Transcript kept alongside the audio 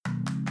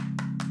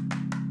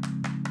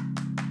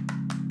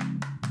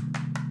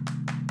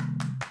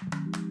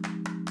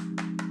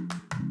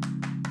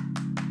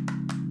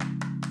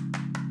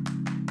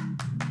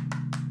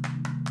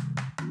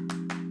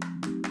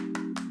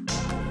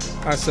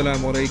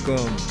Assalamu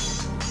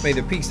alaikum. May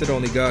the peace that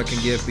only God can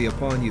give be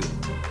upon you.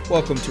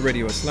 Welcome to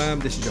Radio Islam.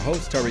 This is your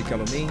host, Tariq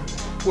Alameen.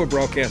 We're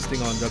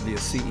broadcasting on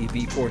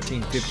WCEV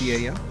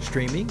 1450 AM,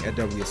 streaming at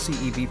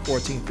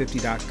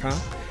WCEV1450.com.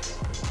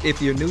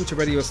 If you're new to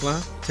Radio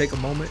Islam, take a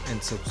moment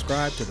and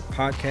subscribe to the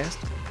podcast.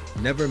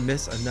 Never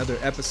miss another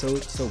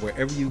episode. So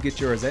wherever you get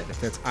yours at, if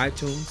that's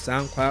iTunes,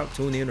 SoundCloud,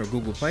 TuneIn, or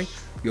Google Play,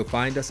 you'll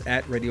find us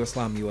at Radio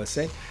Islam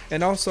USA.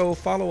 And also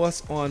follow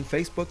us on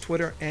Facebook,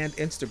 Twitter, and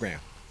Instagram.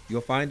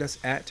 You'll find us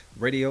at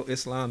Radio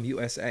Islam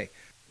USA.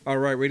 All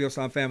right, Radio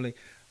Islam family.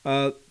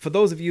 For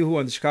those of you who are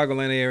in the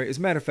Chicagoland area, as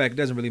a matter of fact, it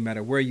doesn't really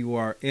matter where you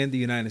are in the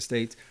United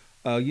States.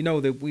 You know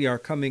that we are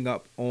coming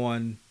up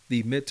on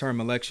the midterm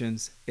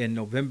elections in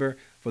November.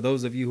 For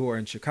those of you who are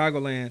in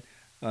Chicagoland,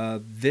 our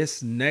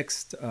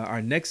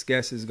next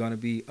guest is going to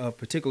be of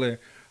particular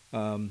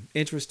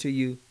interest to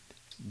you.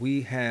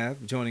 We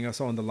have joining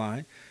us on the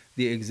line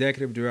the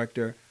executive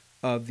director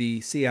of the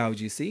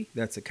CIOGC,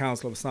 that's the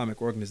Council of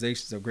Islamic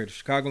Organizations of Greater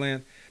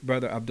Chicagoland,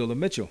 Brother Abdullah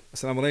Mitchell.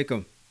 Assalamu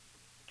alaikum.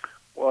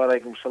 Wa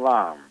alaikum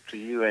salam to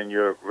you and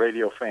your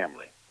radio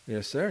family.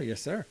 Yes, sir.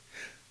 Yes, sir.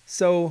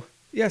 So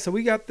we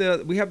have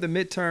the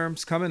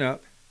midterms coming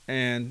up,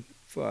 and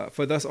for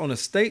us on a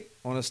state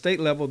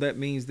level, that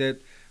means that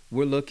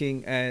we're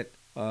looking at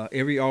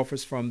every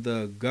office from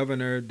the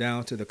governor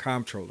down to the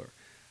comptroller,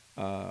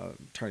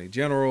 attorney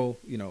general,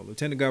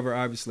 lieutenant governor,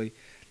 obviously,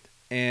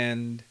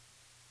 and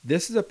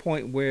this is a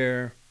point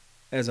where,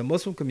 as a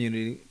Muslim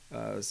community,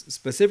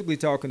 specifically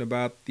talking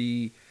about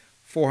the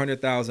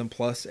 400,000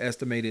 plus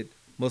estimated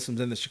Muslims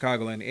in the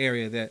Chicagoland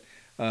area, that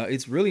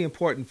it's really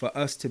important for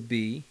us to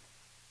be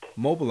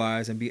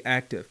mobilized and be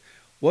active.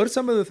 What are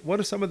some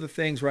of the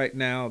things right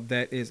now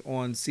that is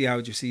on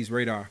CIOGC's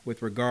radar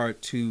with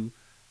regard to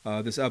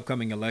this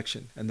upcoming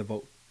election and the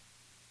vote?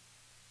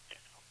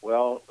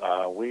 Well,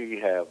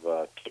 we have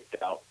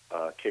kicked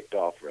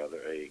off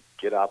a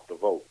Get Out the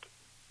Vote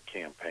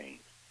campaign.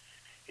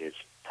 It's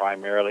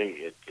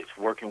primarily it's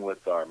working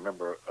with our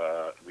member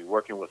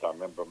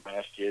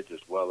masjids as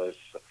well as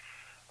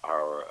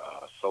our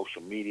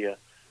social media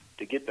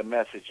to get the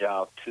message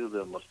out to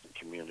the Muslim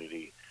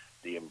community,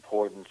 the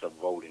importance of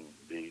voting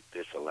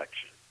this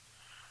election.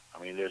 I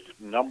mean, there's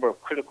a number of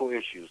critical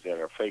issues that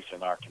are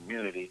facing our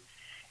community,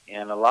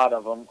 and a lot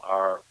of them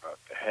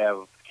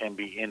can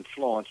be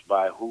influenced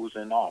by who's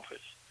in office.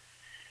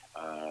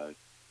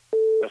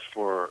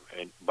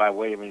 By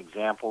way of an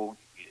example,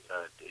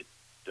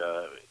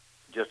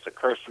 just a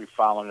cursory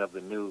following of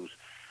the news,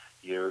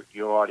 your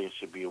audience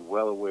should be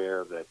well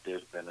aware that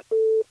there's been an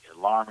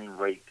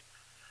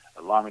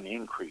alarming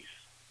increase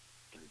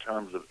in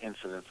terms of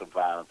incidents of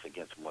violence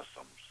against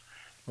Muslims,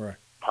 right?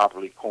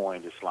 Properly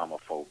coined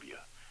Islamophobia.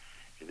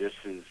 This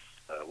is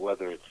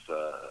whether it's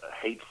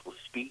hateful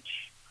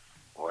speech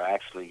or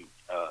actually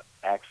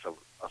acts of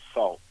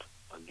assault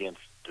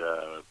against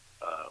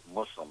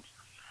Muslims.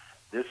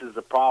 This is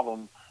a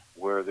problem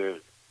where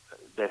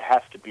that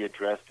has to be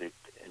addressed in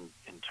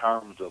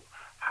terms of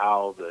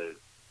how the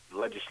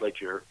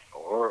legislature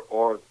or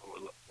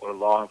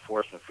law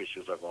enforcement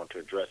officials are going to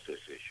address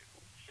this issue.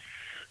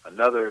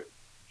 Another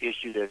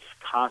issue that's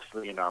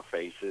constantly in our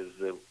face is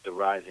the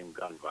rising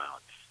gun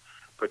violence,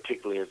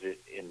 particularly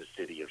in the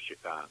city of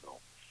Chicago.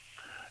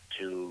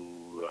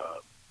 To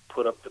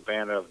put up the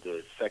banner of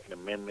the Second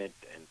Amendment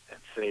and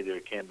say there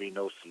can be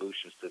no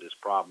solutions to this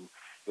problem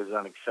is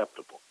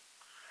unacceptable.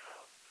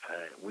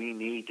 We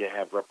need to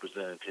have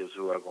representatives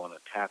who are going to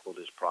tackle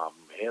this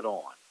problem head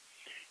on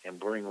and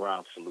bring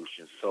around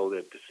solutions so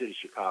that the city of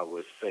Chicago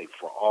is safe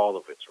for all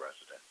of its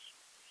residents.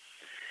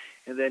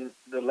 And then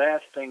the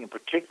last thing, and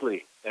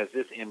particularly as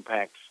this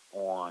impacts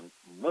on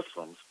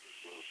Muslims,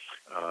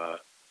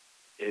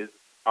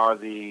 are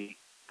the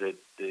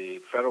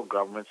federal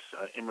government's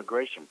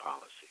immigration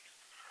policies.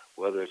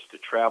 Whether it's the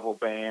travel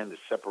ban, the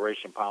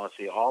separation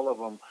policy, all of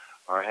them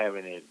are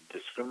having a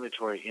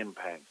discriminatory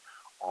impact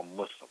on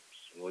Muslims.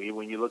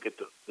 When you look at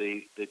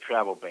the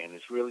travel ban,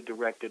 it's really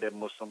directed at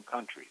Muslim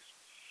countries.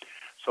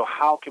 So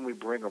how can we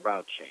bring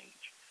about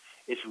change?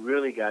 It's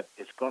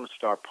going to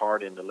start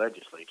part in the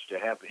legislature to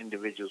have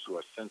individuals who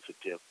are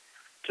sensitive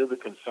to the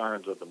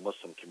concerns of the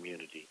Muslim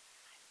community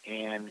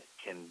and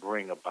can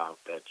bring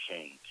about that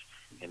change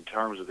in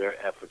terms of their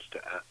efforts to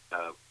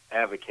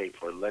advocate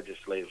for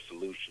legislative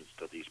solutions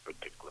to these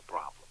particular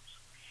problems.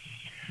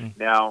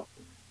 Now,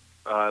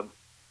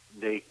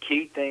 the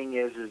key thing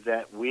is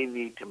that we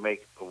need to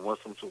make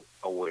Muslims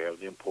aware of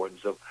the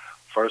importance of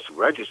first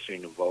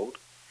registering to vote,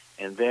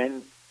 and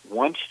then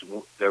once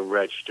they're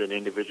registered,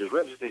 individuals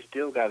registered, they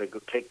still got to go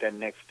take that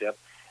next step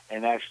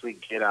and actually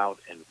get out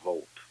and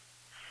vote.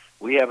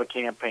 We have a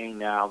campaign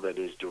now that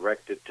is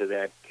directed to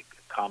that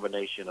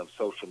combination of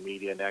social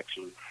media and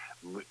actually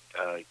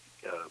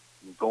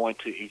going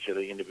to each of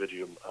the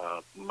individual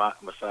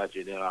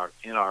masajid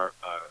in our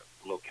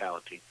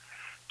locality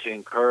to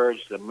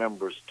encourage the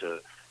members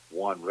to,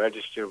 one,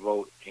 register,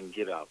 vote, and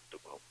get out to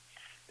vote.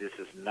 This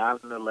is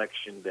not an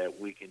election that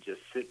we can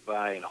just sit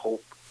by and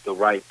hope the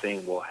right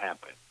thing will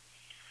happen.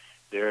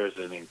 there's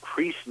an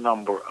increased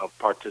number of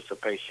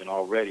participation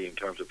already in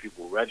terms of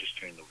people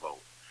registering to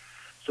vote.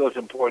 So it's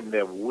important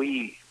that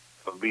we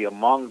be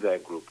among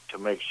that group to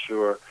make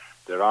sure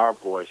that our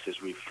voice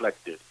is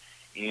reflected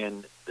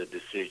in the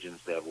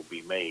decisions that will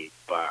be made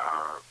by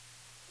our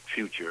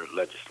future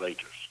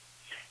legislators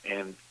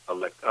and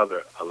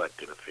other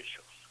elected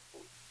officials.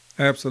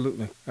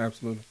 Absolutely,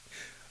 absolutely.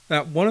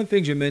 Now, one of the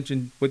things you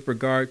mentioned with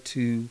regard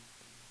to,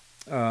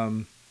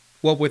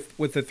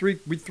 with the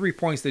three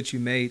points that you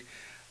made,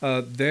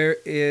 there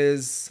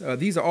is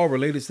these are all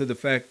related to the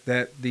fact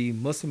that the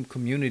Muslim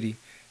community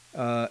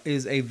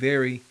is a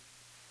very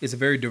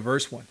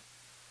diverse one.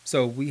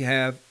 So we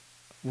have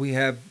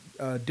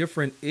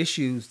different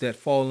issues that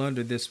fall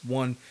under this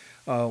one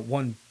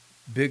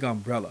big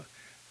umbrella,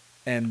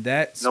 and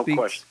that No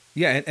question. speaks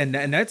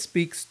and that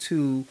speaks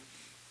to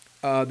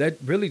that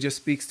really just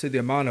speaks to the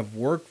amount of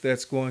work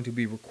that's going to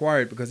be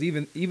required, because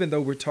even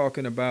though we're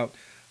talking about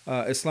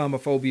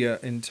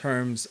Islamophobia in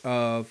terms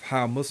of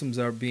how Muslims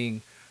are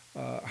dealing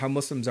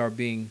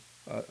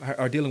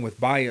with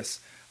bias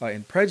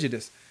and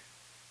prejudice,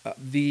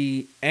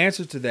 the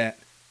answer to that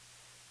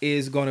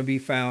is going to be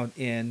found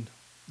in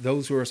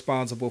those who are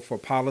responsible for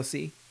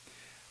policy,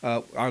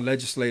 our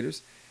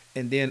legislators,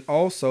 and then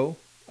also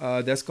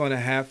that's going to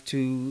have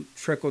to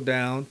trickle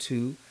down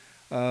to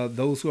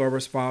those who are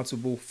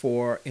responsible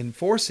for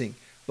enforcing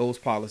those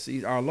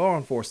policies, our law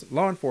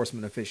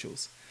enforcement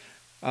officials.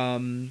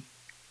 Um,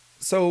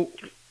 so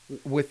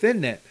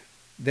within that,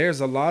 there's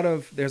a lot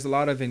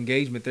of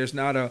engagement. There's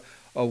not a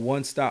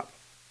one stop,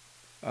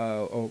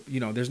 or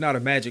there's not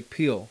a magic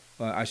pill,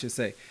 I should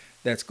say,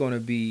 that's going to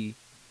be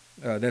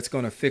that's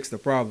going to fix the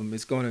problem.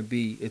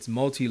 It's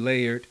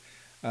multi-layered,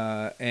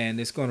 and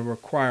it's going to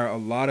require a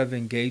lot of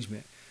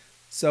engagement.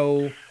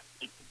 So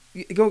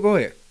go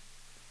ahead.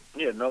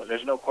 Yeah, no,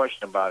 there's no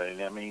question about it.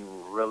 And I mean,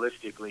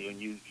 realistically,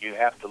 and you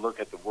have to look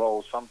at the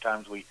roles.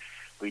 Sometimes we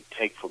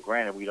take for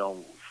granted, we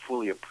don't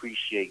fully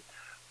appreciate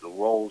the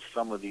roles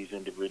some of these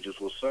individuals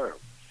will serve.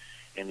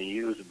 And to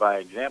use by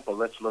example,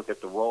 let's look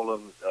at the role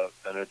of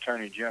an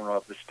attorney general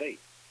of the state.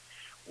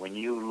 When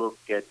you look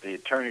at the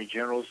attorney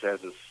generals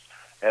as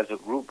a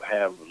group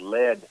have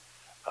led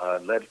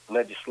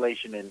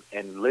legislation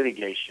and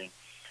litigation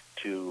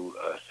to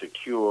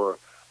secure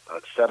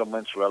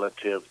settlements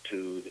relative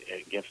to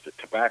against the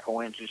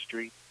tobacco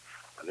industry.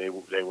 They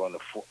were on the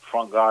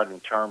front guard in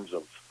terms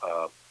of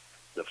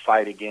the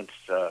fight against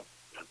the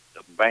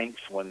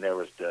banks when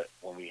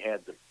we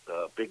had the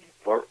big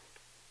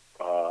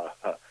uh,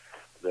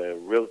 the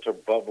realtor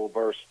bubble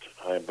burst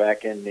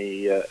back in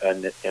the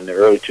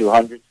early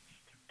 2000s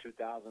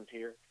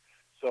here.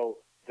 So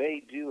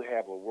they do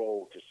have a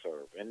role to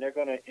serve, and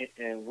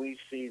and we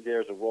see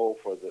there's a role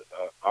for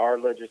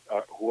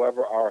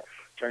whoever our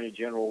attorney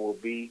general will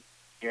be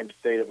here in the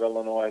state of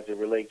Illinois as it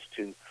relates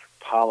to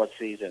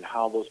policies and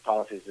how those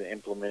policies are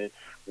implemented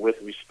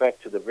with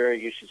respect to the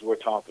very issues we're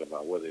talking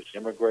about, whether it's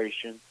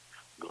immigration,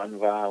 gun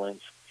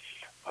violence,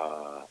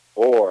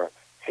 or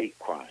hate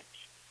crimes.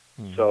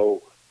 Mm-hmm.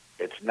 So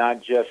it's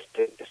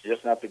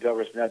just not the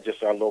government, it's not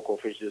just our local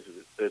officials,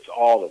 it's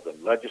all of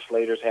them.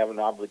 Legislators have an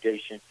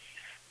obligation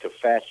to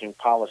fashion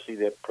policy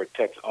that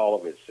protects all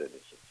of its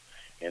citizens,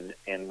 and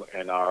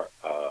our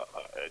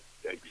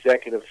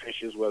executive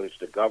officials, whether it's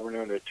the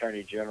governor, the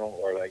attorney general,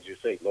 or like you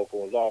say,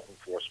 local law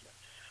enforcement,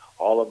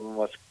 all of them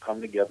must come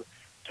together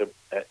to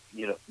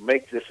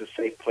make this a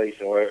safe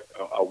place or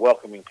a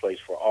welcoming place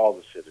for all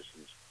the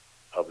citizens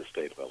of the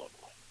state of Illinois.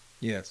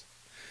 Yes.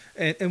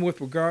 And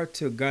with regard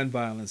to gun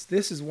violence,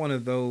 this is one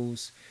of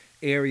those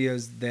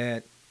areas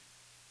that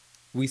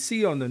we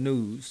see on the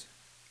news,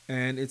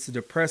 and it's a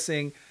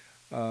depressing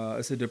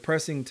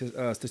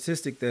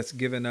statistic that's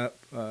given up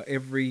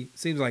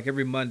seems like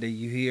every Monday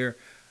you hear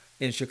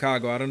in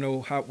Chicago. I don't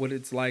know what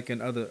it's like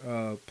in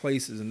other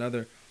places and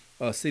other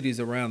cities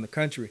around the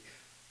country,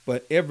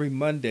 but every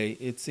Monday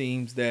it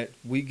seems that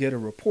we get a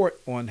report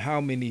on how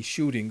many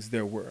shootings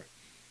there were,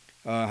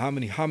 how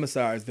many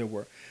homicides there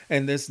were,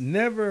 and it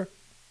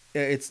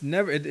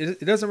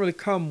doesn't really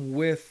come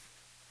with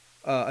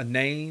a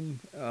name.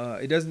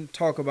 It doesn't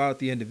talk about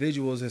the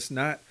individuals. It's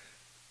not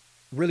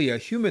really a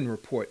human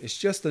report. It's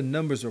just a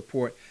numbers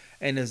report,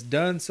 and it's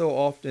done so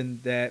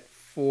often that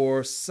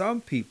for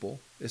some people,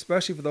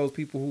 especially for those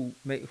people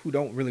who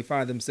don't really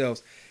find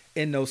themselves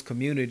in those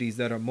communities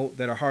that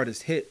are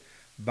hardest hit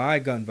by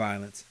gun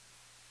violence,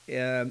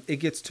 it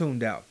gets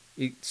tuned out.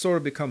 It sort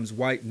of becomes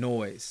white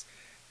noise,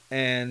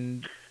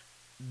 and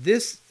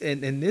this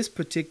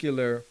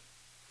particular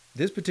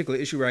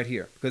issue right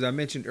here, because I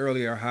mentioned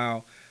earlier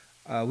how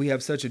we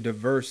have such a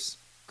diverse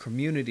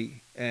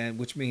community, and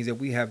which means that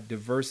we have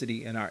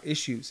diversity in our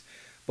issues.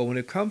 But when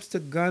it comes to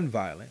gun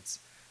violence,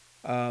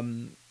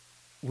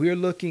 we're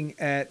looking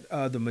at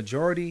the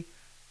majority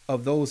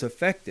of those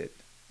affected.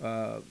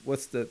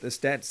 What's the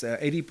stats?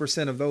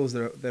 80% of those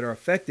that are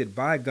affected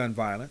by gun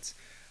violence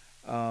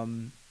are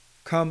in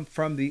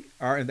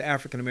the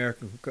African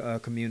American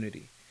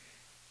community,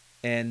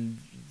 and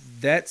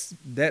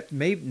that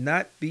may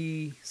not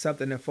be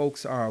something that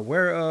folks are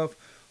aware of,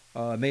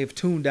 may have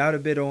tuned out a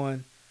bit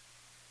on.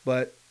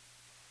 but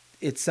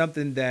it's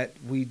something that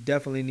we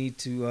definitely need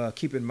to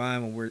keep in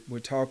mind when we're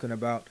talking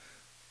about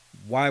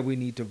why we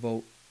need to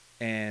vote,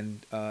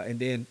 and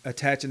then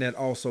attaching that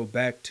also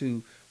back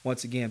to,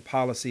 once again,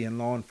 policy and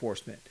law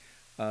enforcement.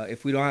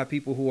 If we don't have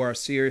people who are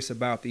serious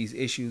about these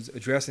issues,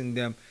 addressing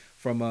them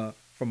from a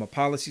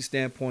policy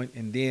standpoint,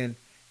 and then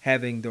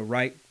having the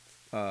right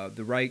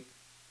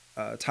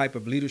type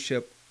of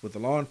leadership with the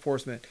law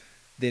enforcement,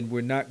 then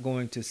we're not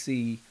going to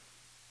see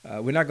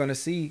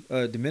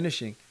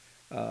diminishing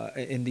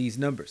in these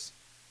numbers.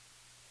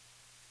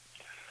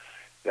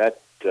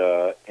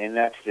 And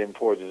that's the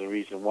important the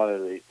reason. One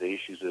of the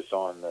issues that's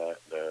on the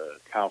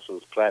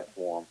council's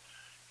platform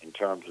in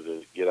terms of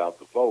the get out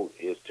the vote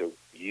is to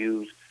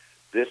use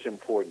this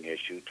important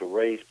issue to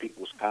raise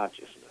people's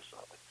consciousness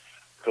of it.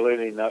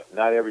 Clearly, not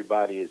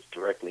everybody is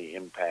directly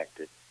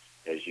impacted,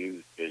 as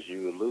you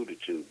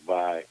alluded to,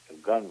 by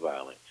gun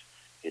violence.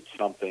 It's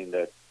something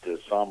that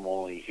some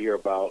only hear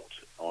about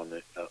on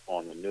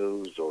the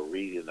news or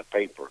read in the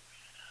paper.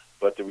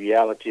 But the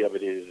reality of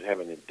it is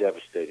having a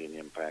devastating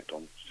impact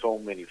on so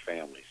many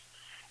families.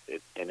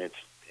 And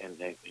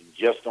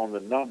just on the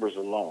numbers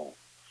alone,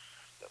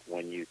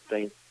 when you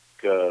think,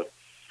 I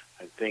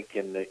think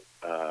in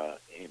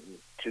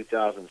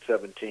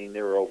 2017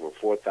 there were over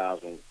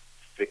 4,000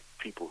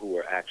 people who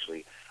were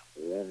actually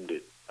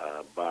wounded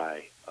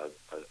by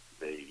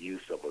the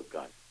use of a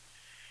gun.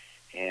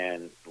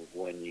 And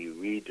when you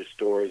read the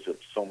stories of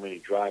so many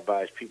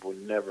drive-bys, people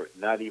never,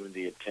 not even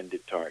the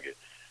intended target,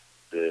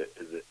 the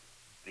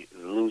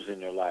losing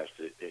their lives,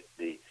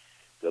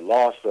 the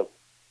loss of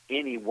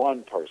any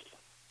one person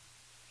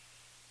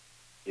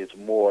is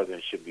more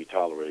than should be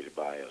tolerated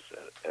by us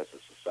as a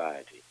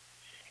society.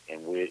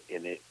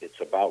 It's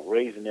about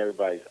raising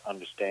everybody's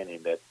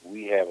understanding that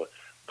we have a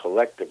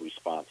collective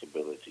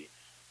responsibility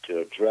to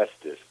address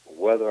this,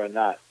 whether or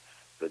not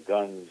the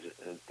guns,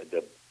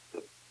 the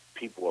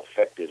people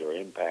affected or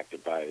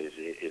impacted by it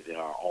is in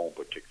our own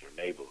particular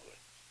neighborhood.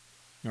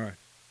 All right.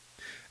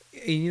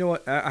 And you know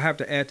what? I have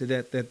to add to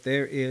that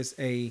there is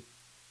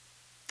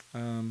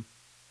um,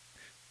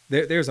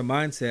 there's a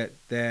mindset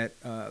that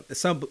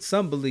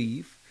some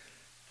believe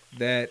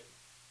that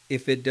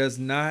if it does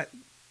not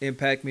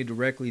impact me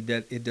directly,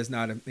 that it does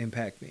not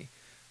impact me.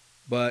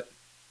 But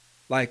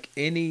like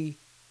any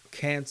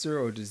cancer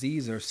or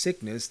disease or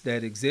sickness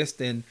that exists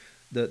in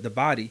the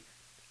body,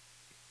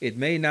 it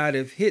may not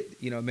have hit,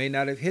 it may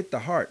not have hit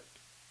the heart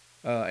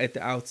at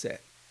the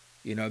outset.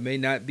 It may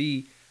not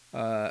be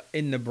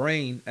in the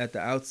brain at the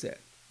outset.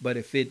 But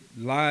if it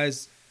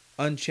lies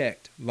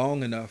unchecked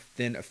long enough,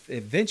 then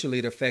eventually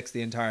it affects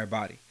the entire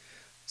body.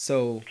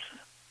 So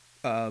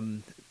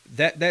um,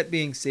 that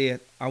being said,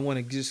 I want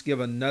to just give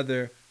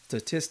another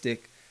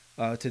statistic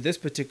to this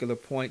particular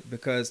point,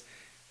 because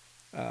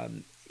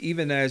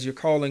even as you're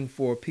calling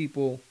for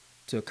people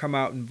to come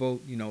out and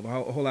vote, the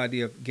whole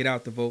idea of get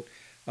out the vote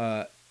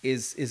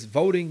is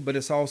voting, but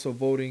it's also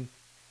voting.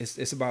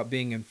 It's about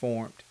being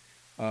informed,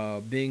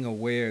 being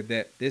aware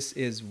that this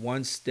is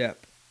one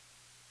step.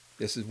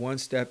 This is one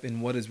step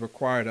in what is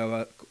required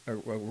of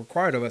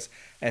us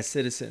as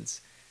citizens,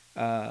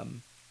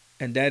 and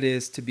that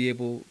is to be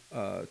able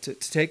to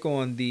take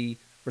on the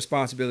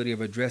responsibility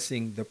of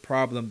addressing the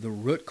problem, the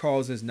root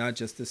causes, not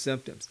just the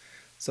symptoms.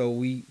 So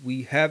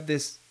we have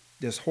this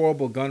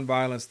horrible gun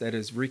violence that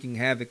is wreaking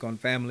havoc on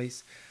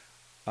families,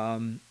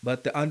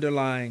 but the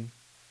underlying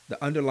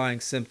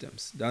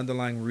symptoms, the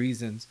underlying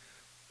reasons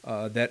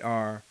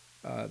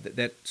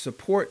that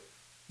support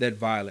that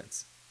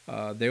violence.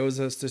 There was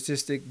a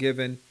statistic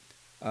given.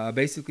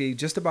 Basically,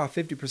 just about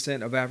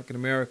 50% of African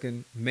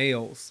American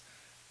males,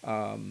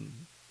 I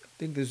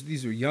think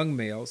these are young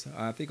males.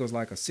 I think it was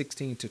like a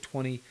 16 to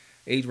 20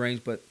 age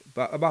range, but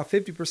about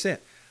 50%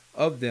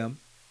 of them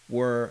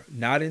were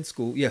not in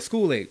school. Yeah,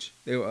 school age.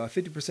 They were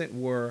 50%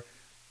 were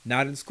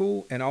not in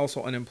school and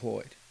also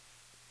unemployed.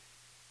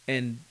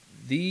 And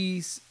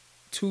these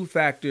two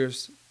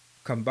factors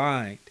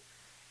combined,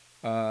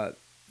 uh,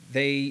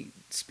 they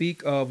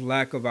speak of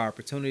lack of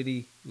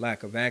opportunity,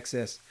 lack of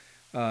access.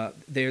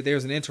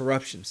 There's an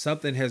interruption.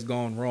 Something has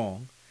gone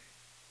wrong,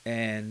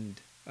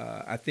 and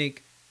I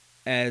think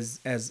as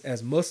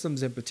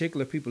Muslims, in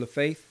particular, people of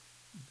faith,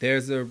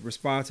 there's a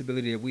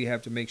responsibility that we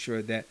have to make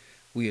sure that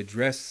we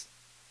address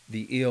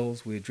the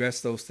ills, we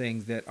address those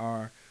things that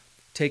are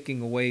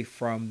taking away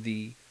from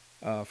the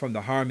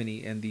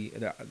harmony and the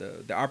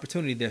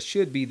opportunity that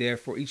should be there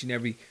for each and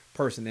every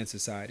person in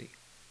society.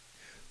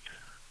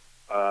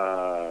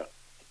 Uh,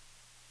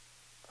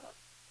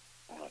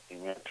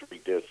 to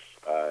read this,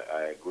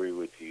 I agree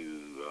with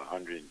you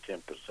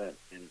 110%,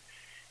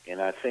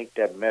 and I think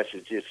that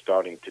message is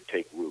starting to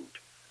take root.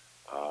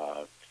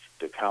 Uh,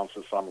 the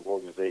Council of Islamic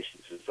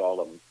Organizations is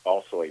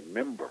also a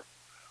member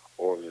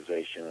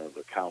organization of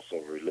the Council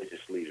of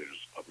Religious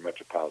Leaders of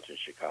Metropolitan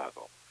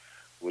Chicago,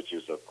 which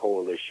is a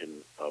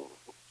coalition of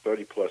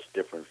 30 plus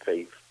different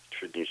faith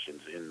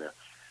traditions in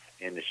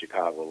the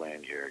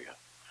Chicagoland area,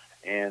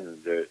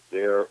 and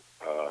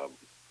um,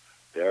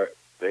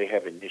 they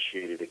have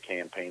initiated a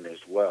campaign as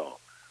well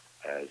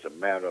as a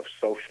matter of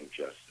social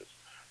justice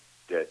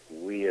that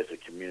we as a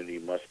community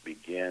must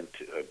begin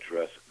to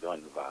address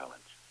gun violence,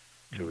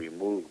 to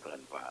remove gun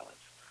violence.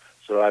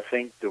 So I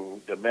think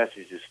the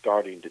message is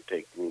starting to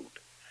take root.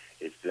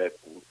 It's that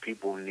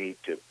people need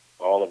to,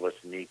 all of us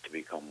need to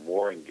become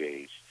more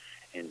engaged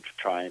in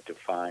trying to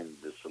find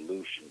the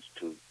solutions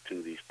to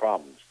these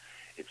problems.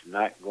 It's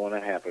not going to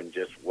happen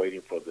just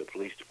waiting for the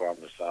police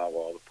department to solve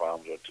all the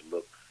problems or to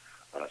look,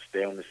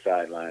 stay on the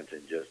sidelines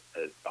and just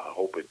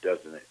hope it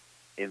doesn't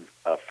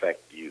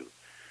affect you.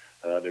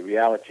 The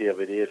reality of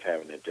it is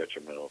having a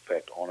detrimental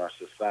effect on our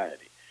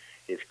society.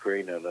 It's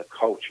creating a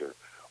culture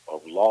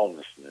of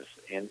lawlessness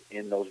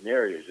in those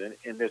areas.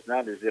 And it's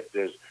not as if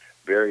there's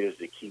barriers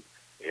to keep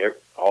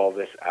all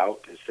this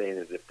out and saying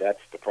as if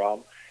that's the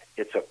problem.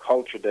 It's a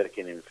culture that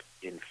can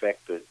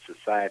infect the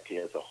society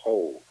as a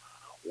whole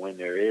when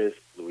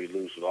we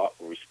lose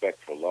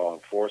respect for law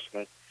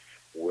enforcement,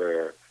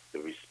 where the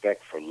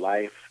respect for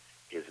life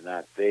is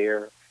not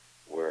there,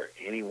 where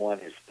anyone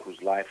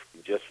whose life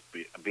just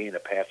being a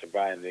passerby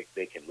and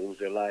they can lose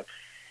their life.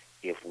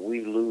 If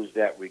we lose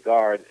that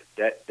regard,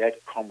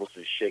 that crumbles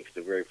and shakes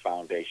the very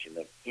foundation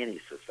of any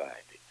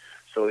society.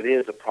 So it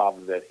is a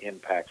problem that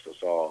impacts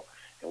us all,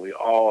 and we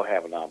all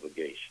have an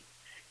obligation,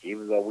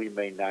 even though we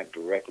may not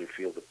directly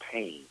feel the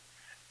pain,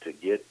 to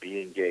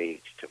be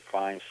engaged to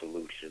find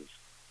solutions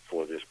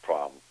for this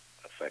problem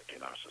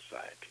affecting our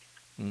society.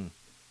 Mm.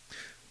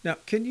 Now,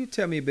 can you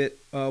tell me a bit?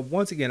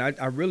 Once again,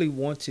 I really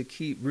want to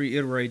keep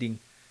reiterating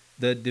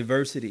the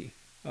diversity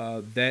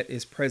that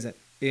is present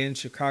in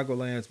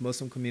Chicagoland's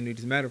Muslim community.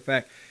 As a matter of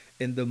fact,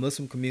 in the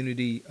Muslim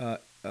community,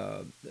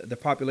 the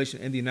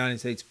population in the United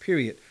States,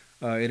 period,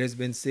 it has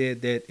been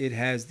said that it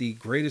has the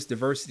greatest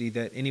diversity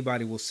that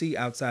anybody will see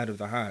outside of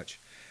the Hajj,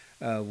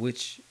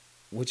 which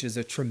is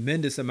a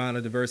tremendous amount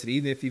of diversity.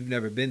 Even if you've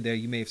never been there,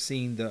 you may have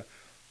seen the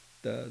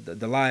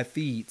live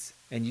feeds,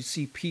 and you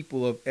see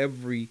people of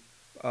every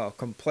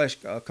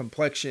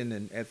complexion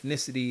and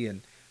ethnicity,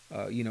 and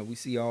we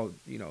see all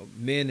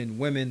men and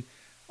women.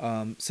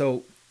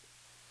 So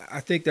I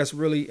think that's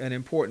really an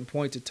important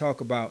point to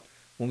talk about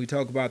when we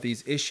talk about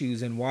these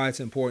issues and why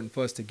it's important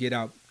for us to get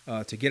out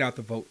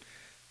the vote.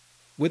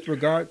 With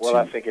regard well, to,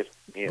 I think it's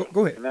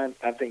go ahead. and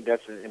I think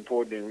that's an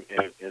important.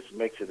 It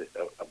makes it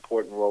an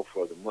important role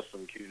for the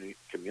Muslim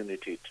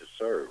community to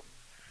serve,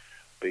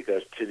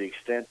 because to the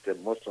extent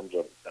that Muslims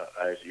are,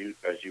 as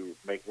you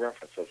make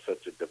reference, of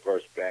such a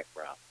diverse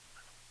background,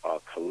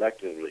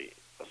 collectively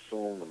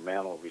assume the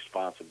mantle of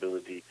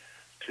responsibility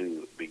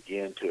to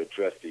begin to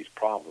address these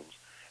problems,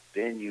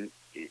 then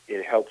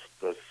it helps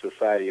the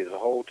society as a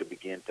whole to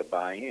begin to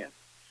buy in.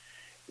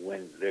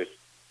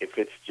 If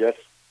it's just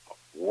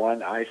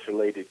one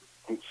isolated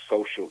group,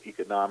 social,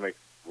 economic,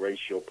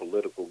 racial,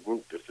 political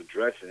group that's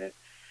addressing it,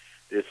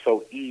 it's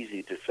so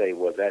easy to say,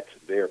 well, that's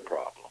their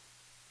problem.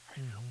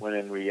 Mm-hmm. When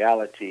in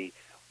reality,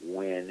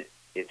 when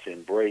it's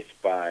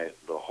embraced by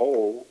the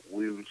whole,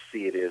 we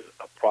see it as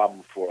a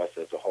problem for us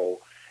as a whole,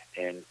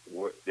 and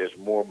there's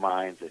more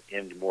minds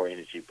and more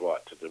energy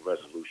brought to the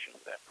resolution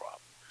of that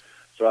problem.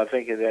 So I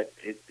think that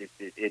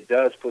it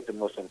does put the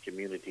Muslim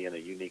community in a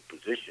unique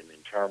position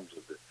in terms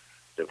of the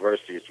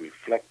diversity is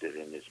reflected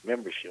in its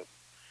membership.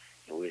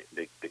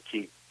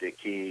 The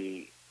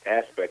key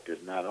aspect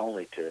is not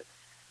only to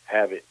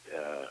have it,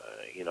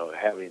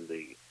 having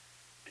the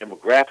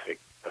demographic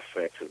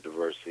effects of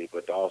diversity,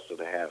 but also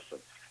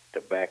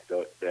to back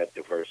that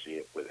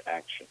diversity with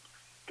action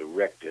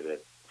directed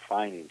at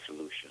finding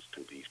solutions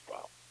to these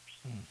problems.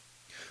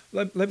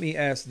 Let me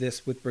ask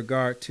this with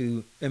regard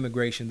to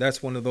immigration.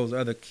 That's one of those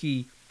other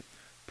key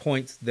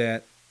points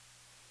that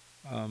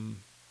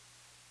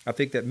I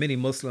think that many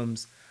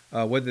Muslims,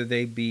 whether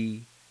they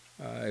be,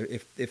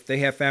 if they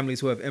have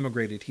families who have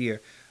immigrated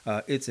here,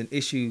 it's an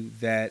issue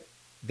that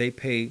they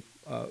pay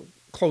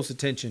close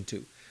attention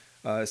to,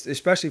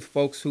 especially for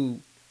folks who,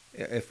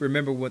 if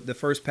remember what the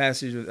first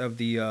passage of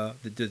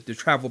the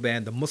travel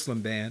ban, the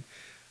Muslim ban,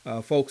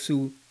 folks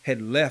who had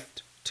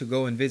left to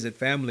go and visit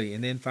family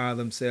and then found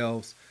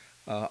themselves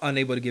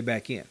unable to get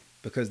back in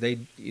because they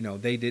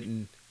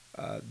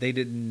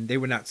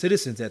were not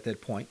citizens at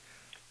that point,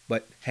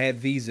 but had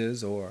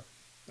visas or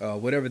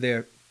whatever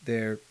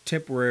their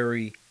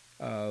temporary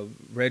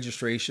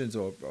registrations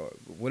or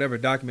whatever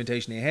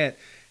documentation they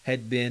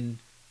had been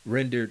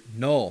rendered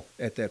null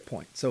at that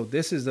point. So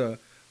this is a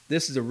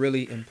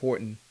really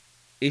important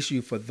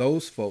issue for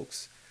those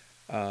folks.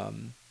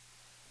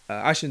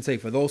 I shouldn't say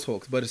for those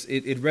folks, but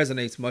it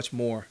resonates much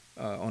more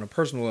on a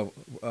personal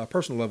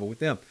level with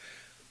them.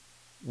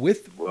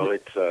 It's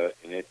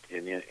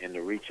and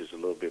the reach is a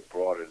little bit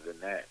broader than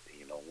that.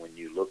 When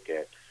you look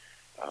at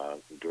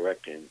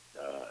directing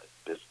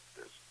the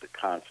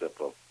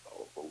concept of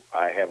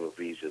I have a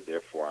visa,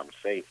 therefore I'm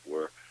safe,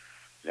 where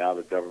now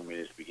the government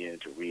is beginning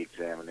to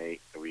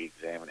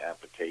re-examine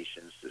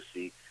applications to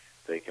see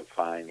if they can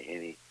find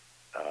any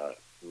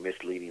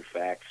misleading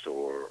facts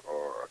or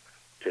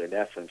to, in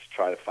essence,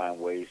 try to find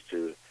ways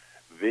to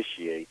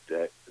vitiate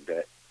that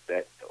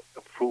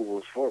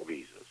approvals for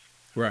visas.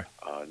 Right.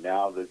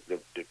 Now this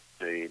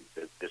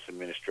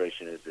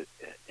administration has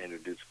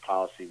introduced a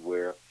policy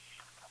where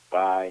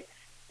by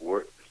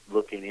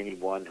looking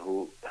anyone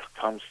who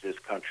comes to this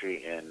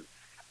country and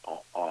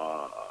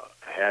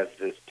has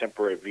this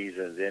temporary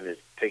visa and then is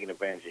taking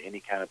advantage of any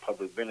kind of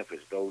public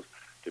benefits, those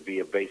to be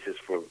a basis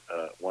for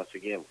once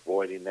again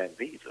voiding that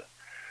visa.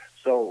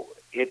 So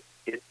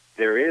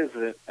there is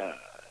an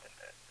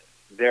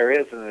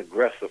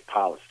aggressive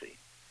policy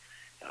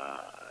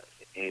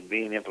in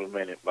being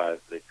implemented by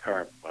the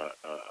current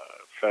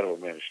federal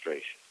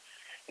administration,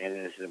 and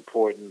it's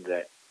important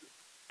that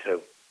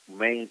to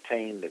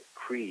maintain the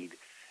creed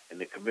and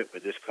the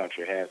commitment this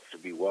country has to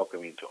be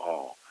welcoming to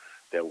all,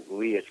 that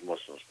we as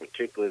Muslims,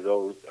 particularly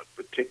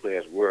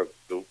as we're a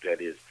group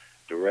that is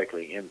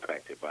directly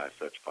impacted by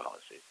such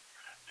policies,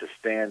 to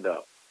stand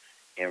up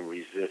and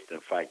resist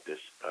and fight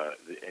this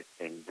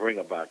and bring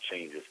about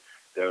changes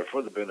that are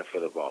for the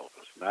benefit of all of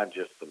us, not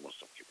just the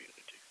Muslim community.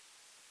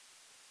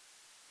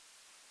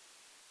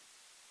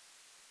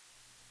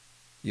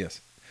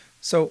 Yes.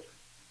 So,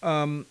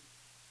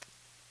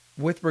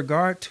 with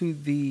regard to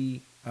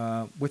to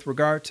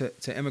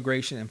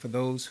immigration, and for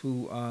those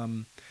who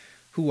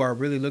are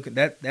really looking,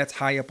 that's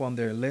high up on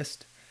their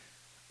list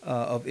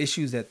of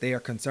issues that they are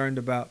concerned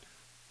about.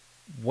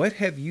 What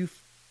have you?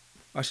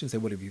 I shouldn't say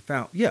what have you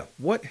found. Yeah,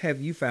 what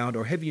have you found,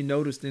 or have you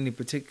noticed any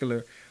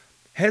particular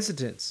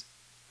hesitance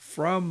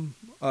from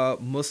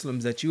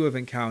Muslims that you have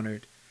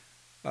encountered,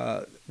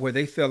 where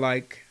they feel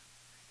like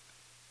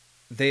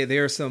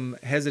there's some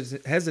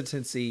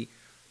hesitancy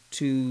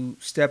to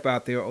step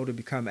out there or to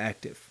become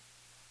active?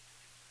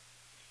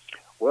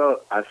 Well,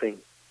 I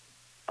think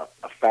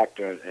a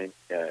factor in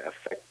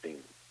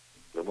affecting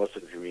the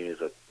Muslim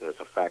community is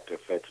a factor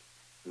that affects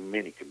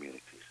many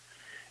communities,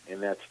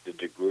 and that's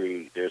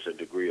there's a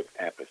degree of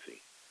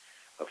apathy,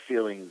 a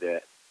feeling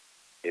that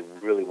it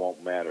really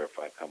won't matter if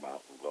I come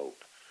out and vote.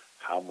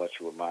 How much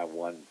will my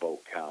one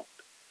vote count?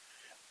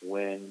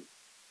 When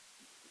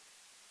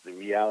the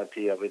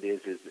reality of it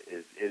is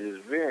it is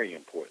very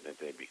important that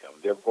they become.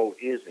 Their vote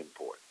is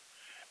important.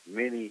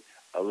 Many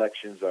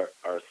elections are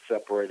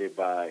separated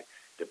by,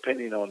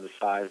 depending on the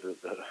size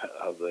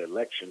of the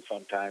election,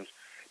 sometimes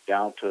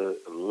down to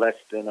less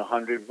than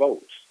 100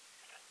 votes.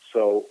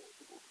 So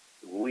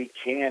we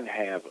can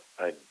have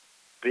a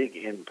big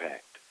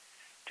impact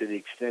to the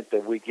extent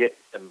that we get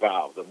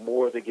involved. The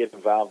more they get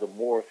involved, the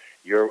more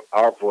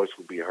our voice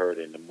will be heard,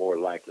 and the more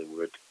likely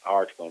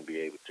ours going to be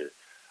able to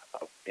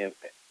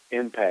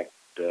impact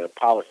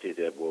policy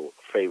that will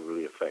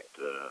favorably affect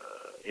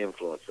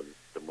influence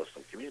the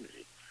Muslim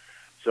community.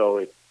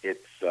 So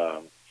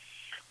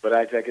but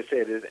like I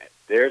said,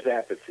 there's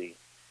apathy,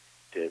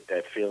 to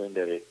that feeling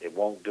that it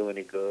won't do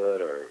any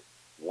good, or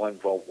one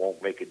vote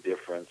won't make a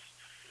difference,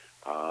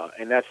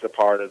 and that's the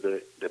part of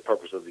the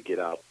purpose of the Get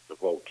Out the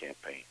Vote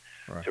campaign,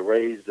 right, to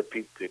raise the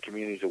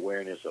community's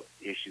awareness of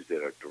issues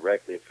that are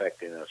directly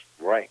affecting us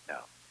right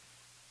now,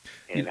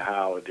 and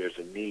how there's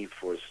a need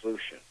for a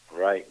solution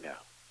right now,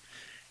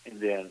 and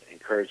then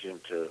encourage them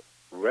to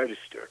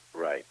register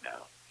right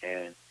now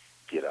and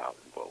get out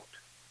and vote.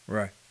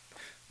 Right.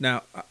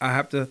 Now, I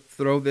have to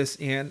throw this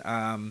in.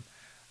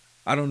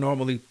 I don't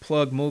normally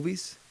plug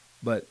movies,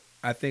 but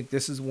I think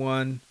this is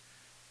one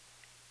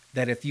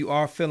that if you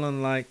are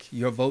feeling like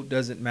your vote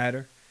doesn't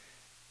matter,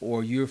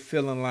 or you're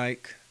feeling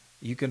like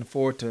you can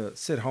afford to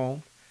sit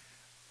home,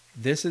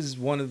 this is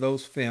one of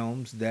those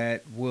films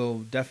that will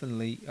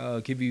definitely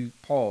give you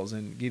pause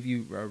and give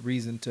you a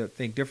reason to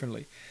think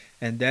differently.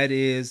 And that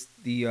is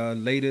the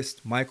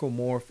latest Michael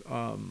Moore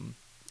film.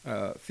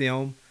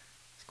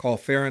 It's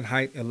called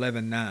Fahrenheit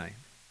 11/9.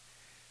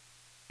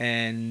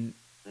 And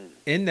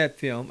in that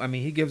film, I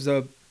mean, he gives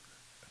a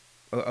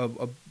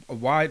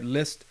wide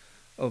list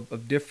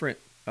of different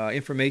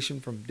information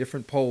from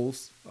different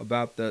polls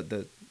about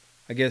the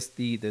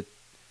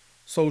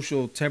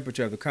social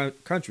temperature of the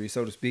country,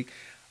 so to speak.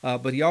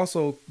 But he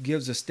also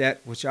gives a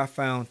stat which I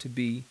found to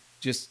be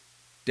just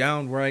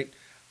downright.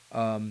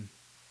 I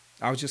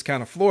was just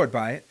kind of floored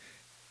by it,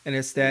 and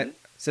it's that it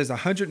says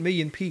 100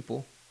 million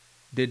people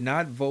did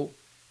not vote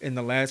in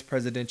the last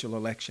presidential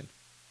election.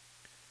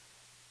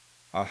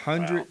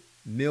 100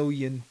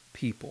 million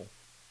people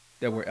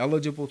that were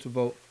eligible to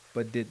vote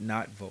but did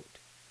not vote.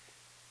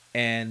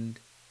 And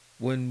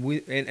when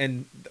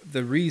and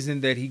the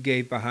reason that he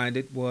gave behind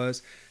it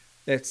was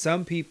that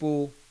some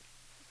people,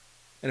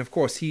 and of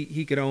course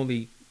he could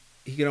only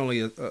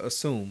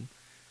assume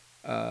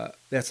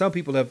that some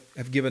people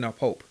have given up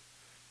hope.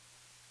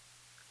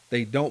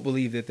 They don't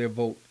believe that their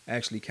vote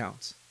actually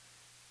counts.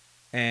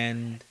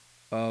 And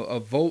a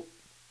vote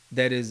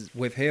that is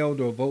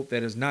withheld or a vote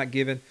that is not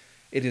given,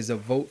 it is a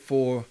vote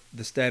for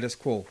the status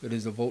quo. It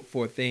is a vote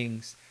for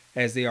things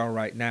as they are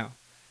right now.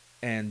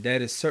 And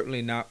that is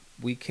certainly not,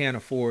 we can't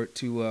afford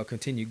to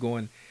continue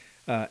going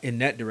in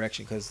that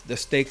direction, because the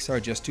stakes are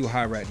just too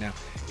high right now.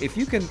 If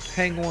you can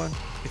hang on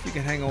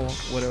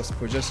with us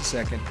for just a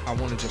second, I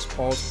want to just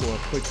pause for a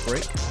quick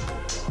break.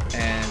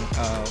 And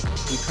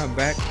we come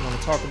back, I want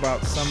to talk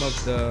about some of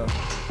the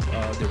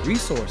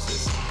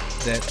resources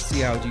that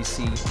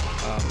CILGC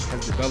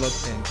has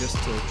developed, and just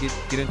to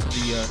get into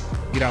the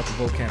Get Out the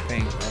Vote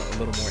campaign a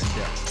little more in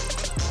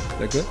depth.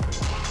 that good?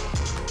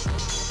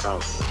 Oh.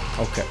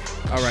 Okay.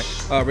 All right.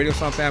 Radio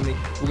Islam family,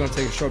 we're going to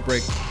take a short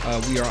break.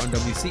 We are on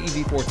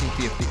WCEV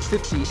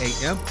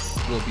 1450 AM.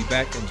 We'll be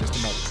back in just a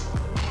moment.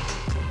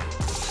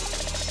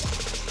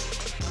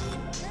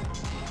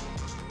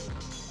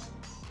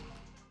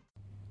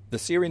 The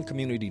Syrian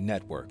Community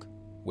Network,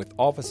 with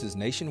offices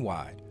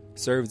nationwide,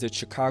 serves its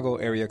Chicago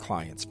area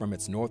clients from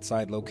its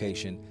Northside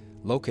location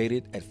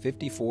located at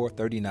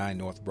 5439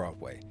 North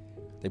Broadway.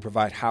 They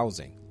provide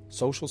housing,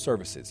 social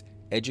services,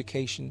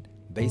 education,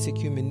 basic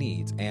human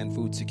needs, and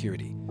food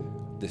security.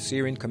 The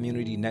Syrian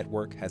Community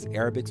Network has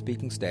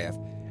Arabic-speaking staff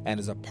and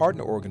is a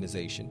partner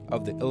organization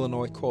of the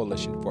Illinois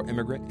Coalition for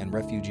Immigrant and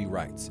Refugee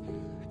Rights.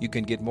 You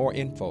can get more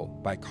info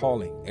by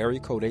calling area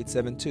code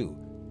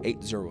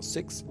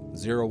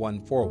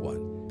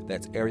 872-806-0141.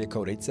 That's area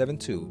code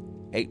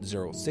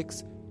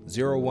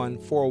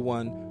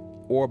 872-806-0141,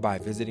 or by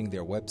visiting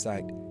their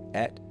website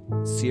at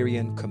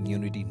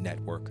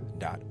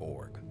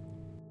SyrianCommunityNetwork.org.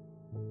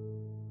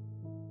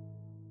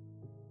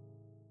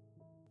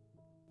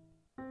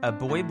 A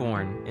boy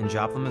born in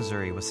Joplin,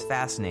 Missouri was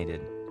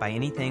fascinated by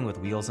anything with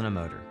wheels and a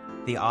motor.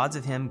 The odds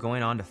of him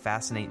going on to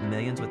fascinate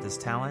millions with his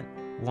talent?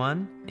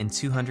 1 in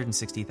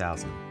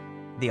 260,000.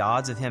 The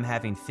odds of him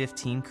having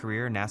 15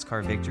 career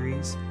NASCAR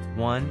victories?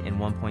 1 in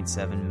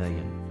 1.7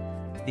 million.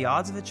 The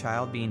odds of a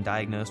child being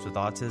diagnosed with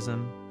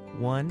autism?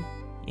 1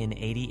 in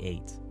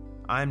 88.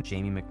 I'm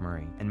Jamie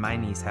McMurray, and my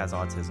niece has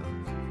autism.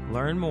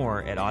 Learn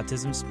more at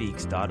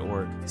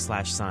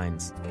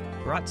autismspeaks.org/signs.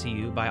 Brought to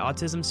you by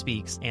Autism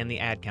Speaks and the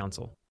Ad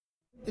Council.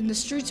 In the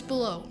streets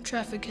below,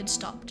 traffic had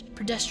stopped.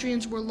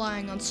 Pedestrians were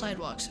lying on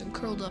sidewalks and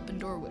curled up in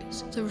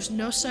doorways. There was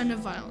no sign of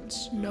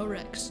violence, no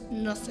wrecks,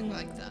 nothing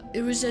like that.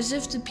 It was as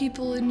if the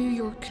people in New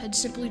York had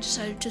simply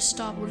decided to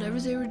stop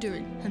whatever they were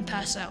doing and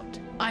pass out.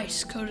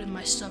 Ice coated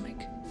my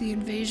stomach. The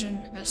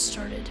invasion has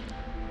started.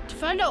 To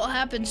find out what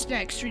happens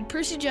next, read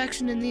Percy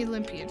Jackson and the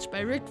Olympians by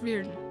Rick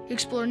Riordan.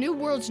 Explore new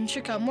worlds and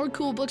check out more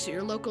cool books at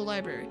your local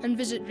library. And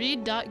visit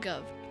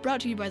read.gov.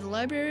 Brought to you by the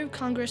Library of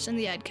Congress and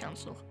the Ad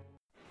Council.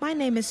 My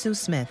name is Sue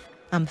Smith.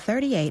 I'm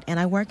 38 and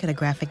I work at a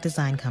graphic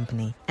design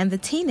company. And the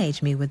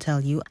teenage me would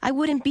tell you, I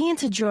wouldn't be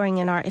into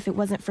drawing and art if it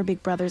wasn't for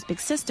Big Brothers Big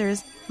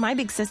Sisters. My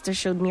big sister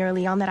showed me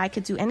early on that I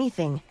could do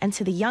anything. And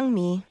to the young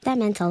me, that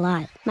meant a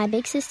lot. My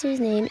big sister's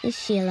name is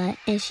Sheila,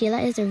 and Sheila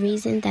is the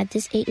reason that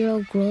this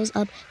 8-year-old grows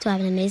up to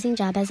have an amazing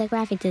job as a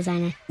graphic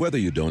designer. Whether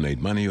you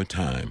donate money or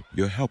time,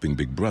 you're helping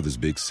Big Brothers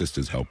Big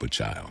Sisters help a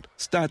child.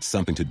 Start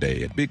something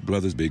today at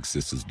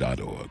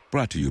bigbrothersbigsisters.org.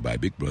 Brought to you by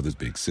Big Brothers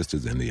Big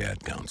Sisters and the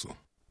Ad Council.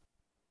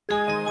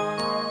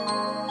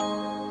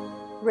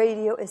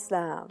 Radio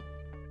Islam,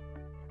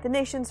 the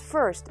nation's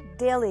first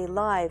daily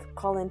live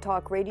call-in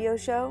talk radio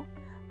show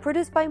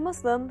produced by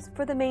Muslims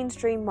for the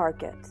mainstream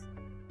market.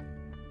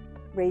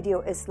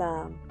 Radio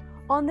Islam,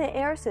 on the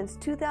air since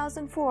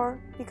 2004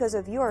 because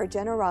of your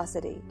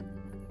generosity.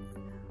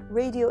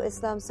 Radio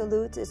Islam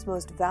salutes its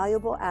most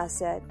valuable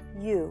asset,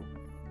 you,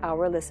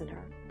 our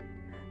listener.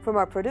 From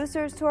our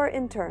producers to our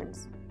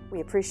interns, we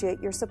appreciate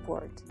your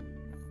support.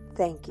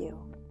 Thank you.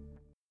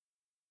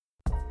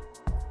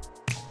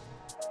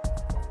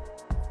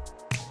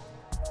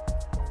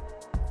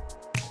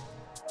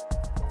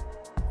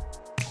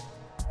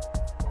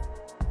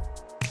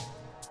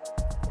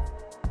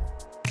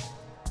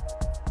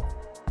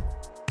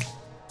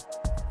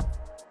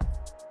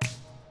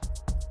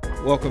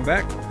 Welcome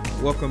back.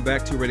 Welcome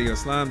back to Radio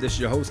Islam. This is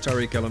your host,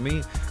 Tariq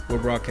El-Amin. We're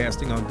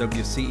broadcasting on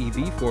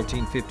WCEV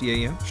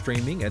 1450 AM,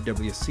 streaming at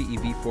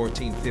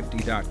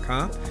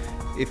WCEV1450.com.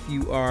 If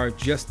you are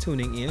just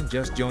tuning in,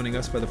 just joining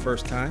us for the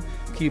first time,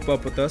 keep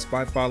up with us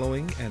by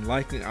following and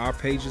liking our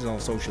pages on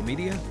social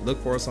media.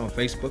 Look for us on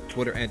Facebook,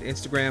 Twitter, and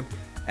Instagram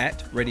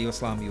at Radio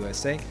Islam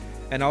USA.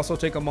 And also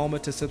take a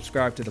moment to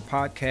subscribe to the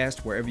podcast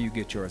wherever you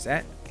get yours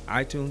at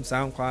iTunes,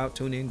 SoundCloud,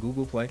 TuneIn,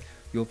 Google Play.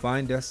 You'll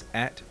find us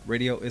at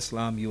Radio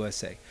Islam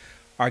USA.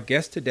 Our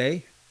guest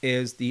today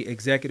is the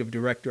Executive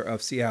Director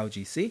of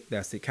CILGC,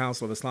 that's the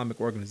Council of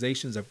Islamic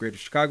Organizations of Greater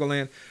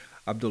Chicagoland,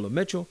 Abdullah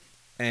Mitchell,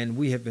 and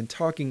we have been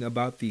talking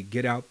about the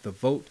Get Out the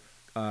Vote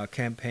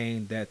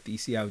campaign that the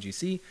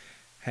CILGC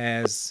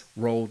has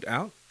rolled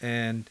out.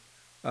 And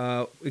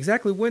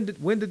exactly when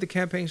did the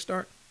campaign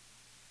start?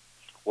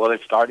 Well,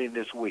 it's starting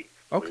this week.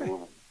 Okay. We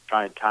were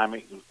trying to time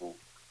it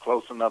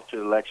close enough to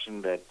the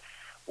election that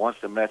once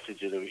the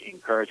message is to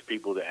encourage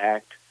people to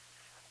act,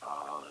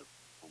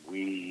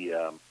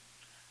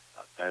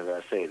 as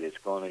I said, it's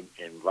going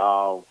to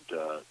involve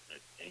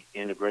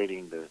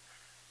integrating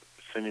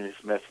sending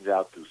this message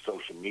out through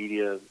social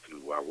media,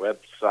 through our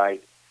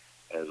website,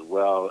 as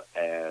well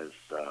as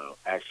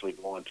actually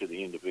going to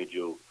the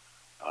individual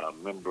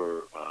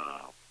member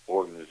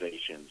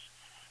organizations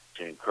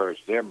to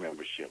encourage their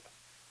membership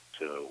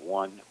to,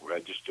 1,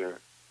 register,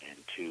 and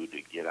 2,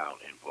 to get out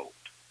and vote.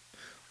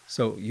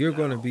 So you're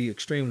going to be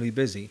extremely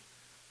busy.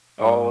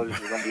 Oh, this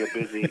is going to be a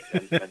busy,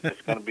 and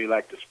it's going to be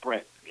like the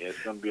sprint. Yeah,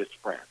 it's going to be a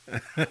sprint.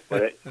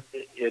 But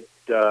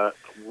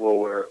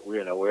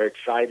we're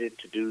excited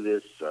to do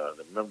this.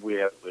 Remember, we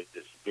have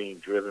this being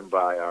driven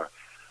by our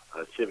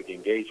Civic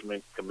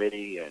Engagement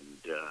Committee, and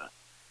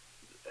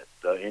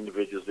the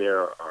individuals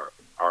there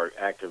are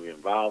actively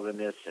involved in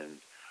this, and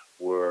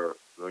we're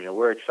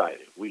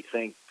excited. We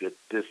think that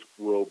this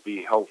will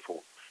be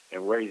helpful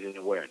in raising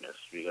awareness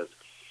because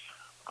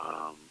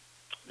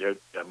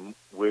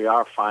we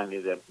are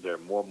finding that there are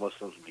more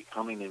Muslims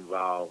becoming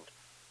involved,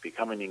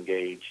 becoming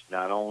engaged,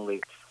 not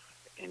only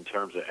in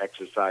terms of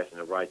exercising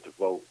the right to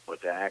vote,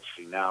 but to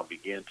actually now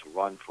begin to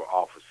run for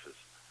offices.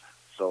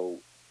 So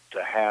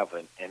to have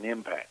an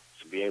impact,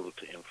 to be able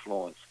to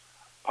influence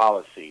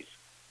policies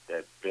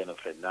that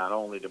benefit not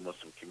only the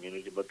Muslim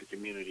community, but the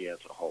community as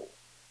a whole.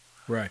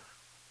 Right.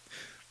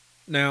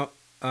 Now,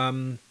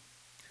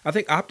 I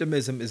think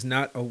optimism is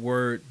not a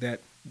word that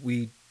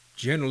we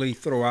generally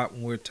throw out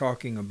when we're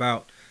talking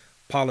about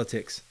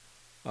politics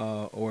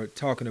or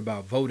talking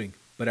about voting.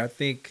 But I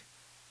think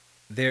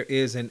there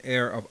is an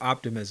air of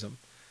optimism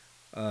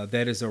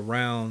that is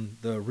around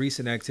the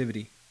recent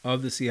activity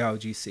of the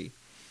CIOGC.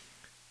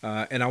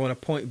 And I want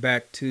to point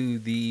back to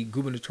the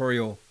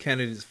gubernatorial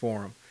candidates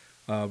forum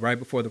right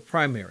before the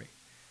primary.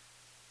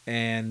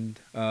 And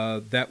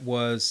that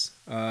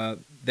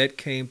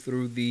came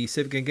through the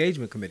Civic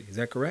Engagement Committee. Is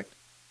that correct?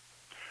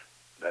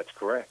 That's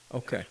correct.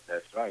 Okay.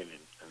 That's right. And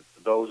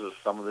those are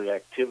some of the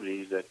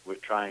activities that we're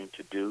trying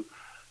to do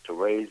to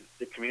raise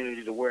the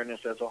community's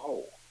awareness as a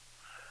whole.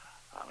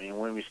 I mean,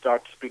 when we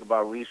start to speak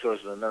about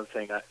resources, another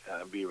thing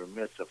I'd be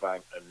remiss if I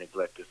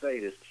neglect to say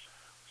this,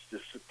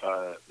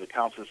 the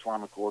Council of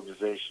Islamic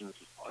Organizations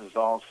is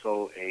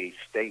also a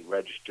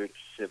state-registered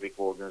civic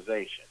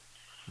organization.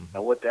 Mm-hmm.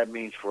 And what that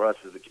means for us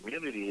as a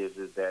community is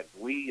that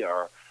we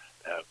are,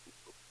 a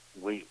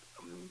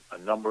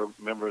number of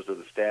members of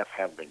the staff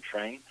have been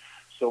trained,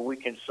 so we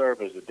can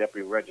serve as a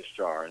deputy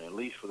registrar, and at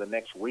least for the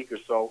next week or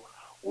so,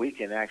 we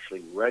can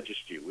actually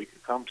register you. We can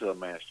come to a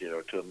masjid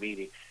or to a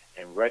meeting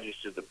and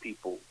register the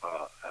people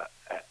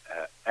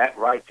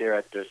right there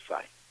at their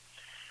site.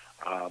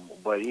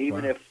 But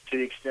even if, to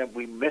the extent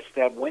we miss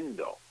that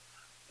window,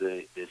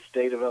 the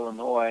state of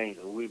Illinois,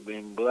 we've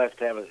been blessed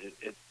to have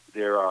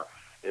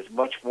it's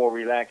much more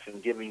relaxed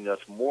in giving us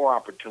more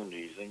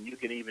opportunities, and you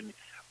can even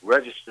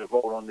register to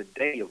vote on the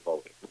day of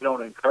voting. We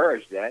don't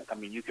encourage that. I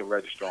mean, you can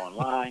register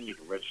online, you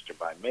can register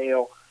by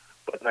mail,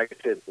 but like I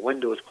said, the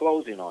window is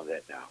closing on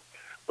that now.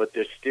 But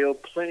there's still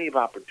plenty of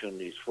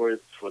opportunities for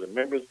the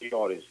members of the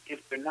audience,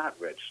 if they're not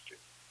registered,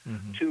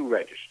 mm-hmm. to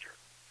register,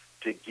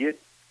 to get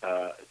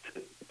to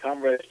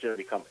become registered,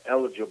 become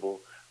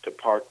eligible to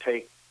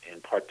partake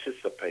and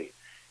participate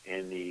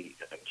in the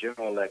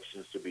general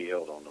elections to be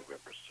held on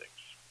November 6th.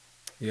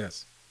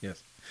 Yes.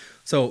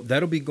 So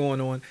that'll be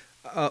going on.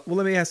 Well,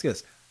 let me ask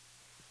this.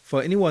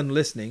 For anyone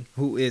listening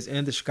who is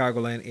in the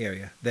Chicagoland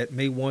area that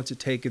may want to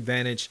take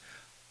advantage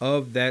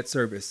of that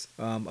service,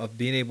 of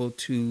being able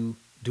to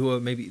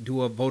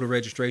do a voter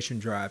registration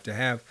drive, to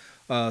have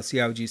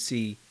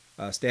CIOGC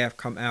staff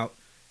come out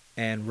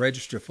and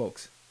register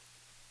folks,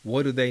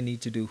 what do they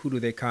need to do? Who do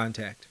they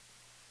contact?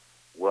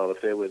 Well,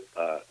 if they would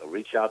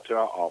reach out to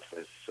our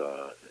office,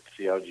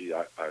 CIOG,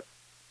 our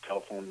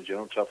telephone,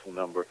 general telephone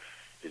number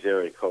is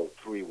area code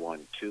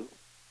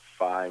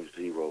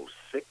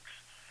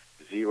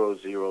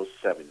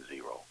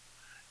 312-506-0070,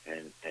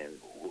 and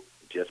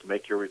just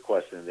make your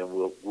request, and then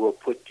we'll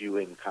put you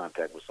in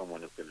contact with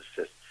someone who can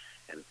assist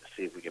and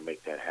see if we can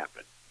make that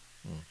happen.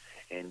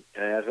 And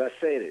as I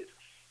said,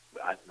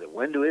 the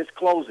window is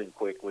closing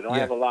quick. We don't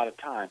have a lot of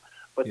time,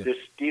 but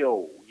there's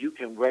still, you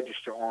can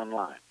register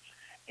online,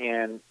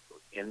 and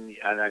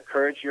I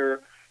encourage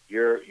your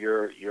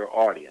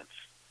audience.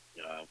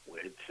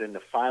 It's in the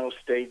final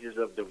stages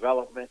of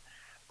development,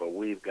 but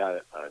we've got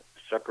a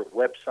separate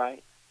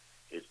website.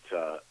 It's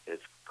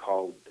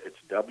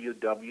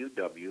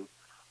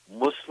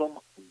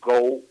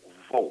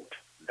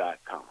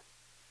www.muslimgovote.com.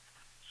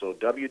 So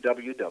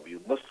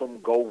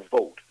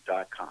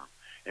www.muslimgovote.com.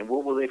 And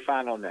what will they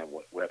find on that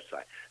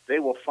website? They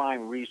will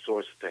find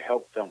resources to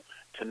help them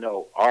to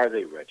know, are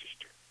they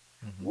registered?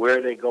 Mm-hmm.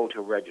 Where they go to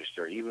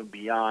register, even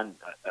beyond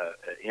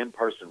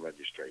in-person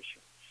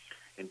registration,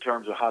 in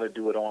terms of how to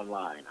do it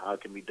online, how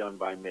it can be done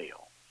by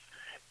mail.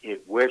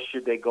 Where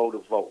should they go to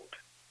vote?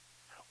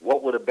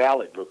 What would a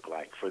ballot look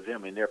like for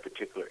them in their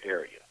particular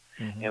area?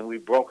 Mm-hmm. And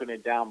we've broken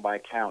it down by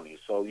county.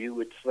 So you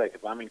would select,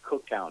 if I'm in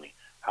Cook County,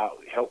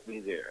 help me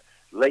there.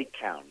 Lake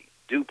County,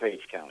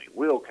 DuPage County,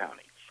 Will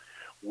County.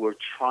 We're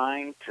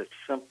trying to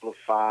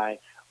simplify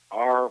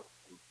our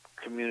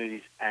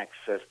community's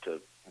access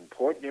to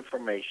important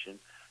information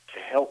to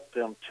help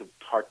them to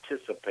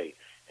participate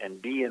and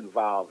be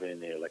involved in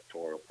the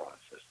electoral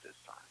process this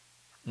time.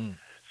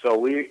 So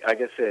we,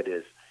 like I said,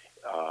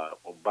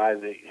 by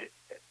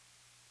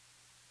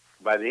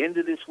the end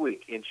of this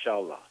week,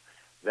 inshallah,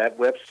 that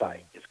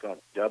website is called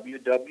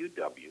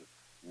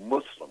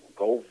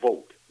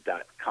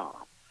www.muslimgovote.com.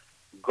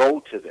 Go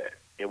to that.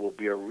 It will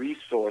be a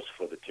resource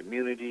for the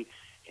community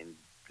and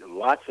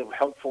lots of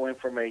helpful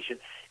information.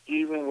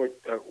 Even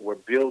we're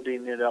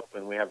building it up,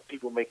 and we have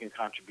people making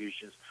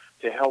contributions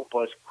to help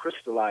us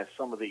crystallize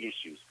some of the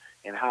issues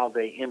and how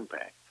they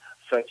impact,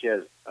 such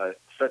as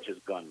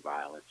gun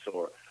violence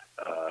or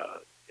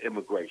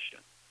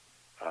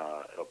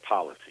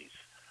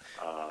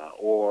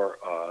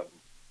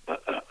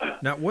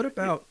Now, what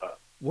about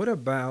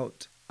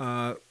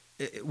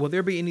will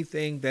there be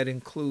anything that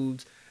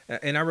includes?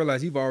 And I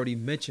realize you've already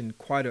mentioned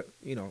quite a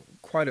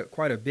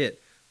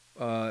bit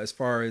as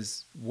far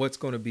as what's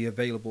going to be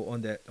available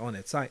on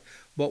that site.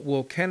 But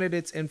will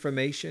candidates'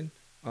 information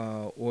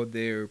or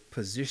their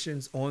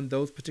positions on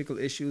those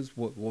particular issues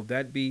will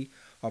that be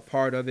a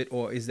part of it,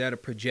 or is that a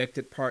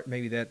projected part?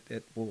 Maybe that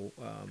will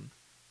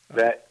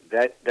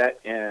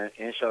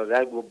inshallah,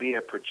 that will be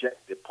a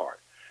projected part.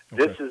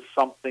 Okay. This is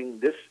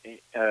something.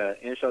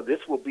 Inshallah, this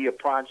will be a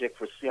project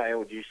for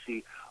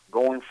CIOGC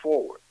going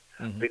forward,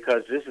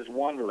 because this is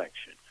one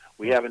election.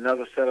 We have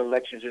another set of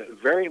elections,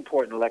 very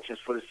important elections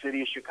for the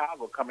city of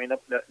Chicago coming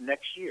up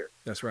next year.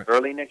 That's right.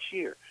 Early next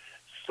year.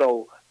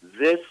 So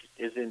this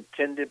is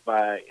intended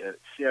by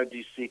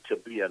CIOGC to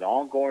be an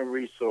ongoing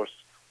resource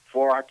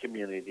for our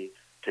community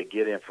to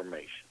get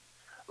information.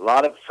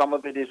 Some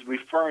of it is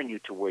referring you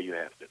to where you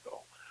have to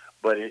go,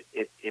 but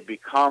it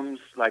becomes,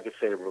 like I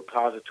said, a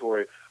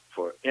repository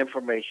for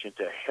information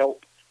to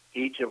help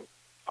each of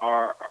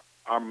our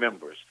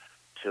members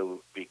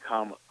to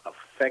become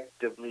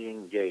effectively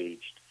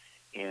engaged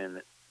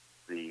in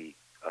the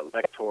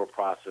electoral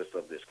process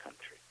of this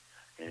country,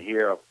 and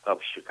here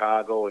of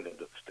Chicago and in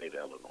the state of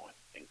Illinois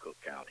in Cook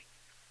County.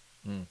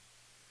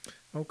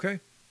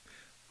 Okay.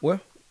 Well,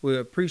 we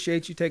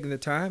appreciate you taking the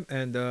time,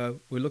 and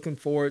we're looking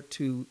forward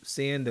to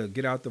seeing the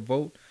Get Out the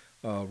Vote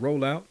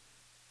roll out,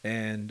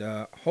 and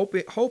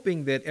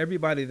hoping that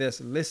everybody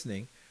that's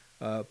listening,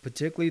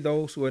 particularly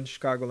those who are in the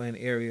Chicagoland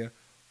area,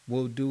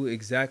 will do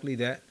exactly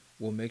that.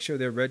 We'll make sure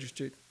they're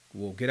registered.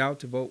 We'll get out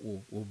to vote.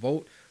 We'll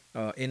vote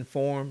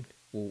informed.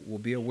 We'll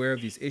be aware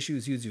of these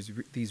issues, use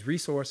these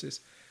resources,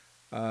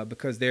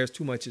 because there's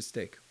too much at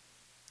stake.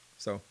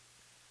 So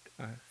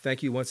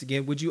thank you once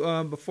again. Would you,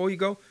 before you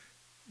go,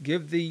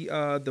 give the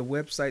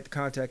website, the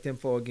contact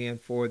info again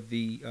for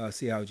the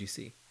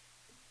CIOGC?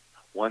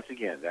 Once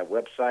again, that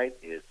website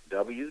is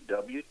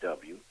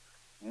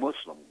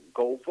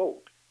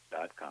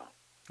www.muslimgovote.com.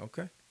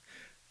 Okay.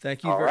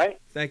 Thank you. All right.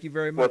 Thank you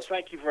very much. Well,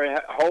 thank you for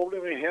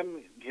holding me,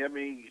 giving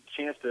me a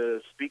chance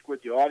to speak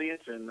with the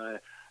audience, and I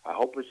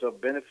hope it's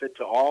of benefit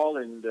to all.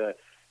 And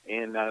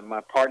my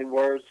parting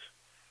words: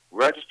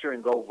 register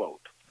and go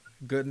vote.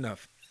 Good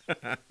enough.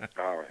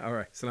 All right. All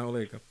right. Assalamu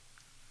alaikum.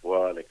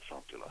 Wa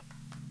alaikum salam.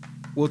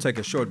 We'll take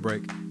a short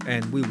break,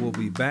 and we will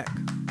be back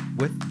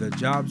with the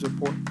jobs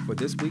report for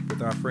this week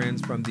with our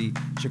friends from the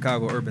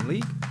Chicago Urban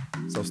League.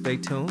 So stay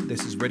tuned.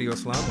 This is Radio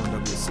Islam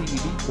on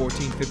WCEV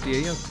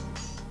 1450 AM.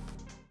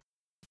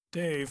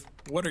 Dave,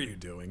 what are you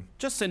doing?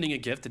 Just sending a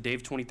gift to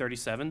Dave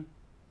 2037.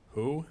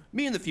 Who?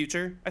 Me in the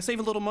future. I save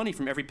a little money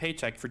from every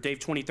paycheck for Dave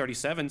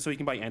 2037 so he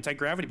can buy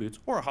anti-gravity boots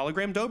or a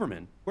hologram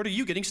Doberman. What are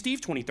you getting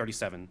Steve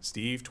 2037?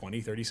 Steve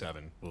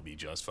 2037 will be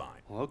just fine.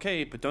 Well,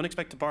 okay, but don't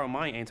expect to borrow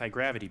my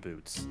anti-gravity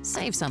boots.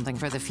 Save something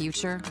for the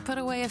future. Put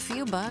away a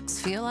few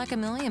bucks, feel like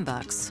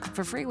 $1,000,000.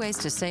 For free ways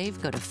to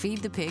save, go to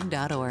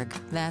feedthepig.org.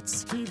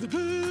 That's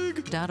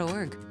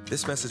feedthepig.org.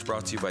 This message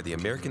brought to you by the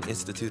American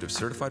Institute of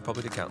Certified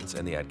Public Accountants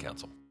and the Ad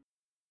Council.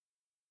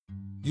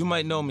 You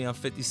might know me, I'm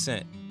 50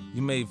 Cent.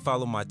 You may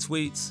follow my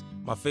tweets,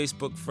 my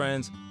Facebook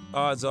friends.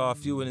 Odds are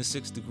fewer than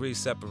 6 degrees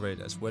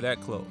separate us. We're that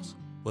close.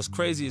 What's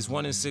crazy is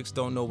 1 in 6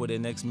 don't know where their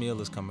next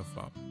meal is coming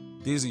from.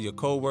 These are your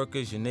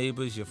co-workers, your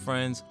neighbors, your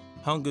friends.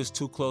 Hunger's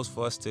too close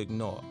for us to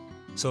ignore.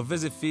 So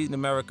visit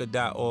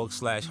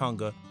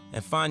feedingamerica.org/hunger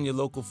and find your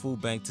local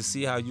food bank to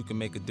see how you can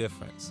make a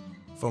difference.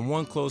 From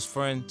one close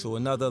friend to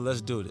another,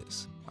 let's do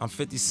this. I'm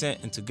 50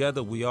 Cent, and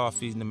together we are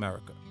Feeding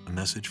America. A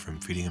message from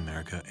Feeding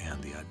America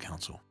and the Ad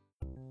Council.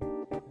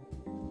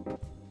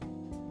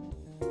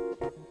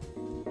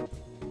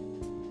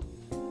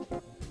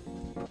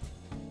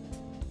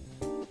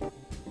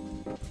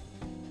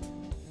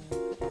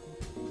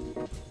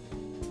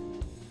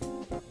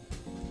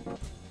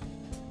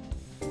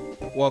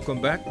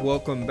 Welcome back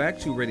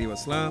to Radio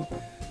Islam.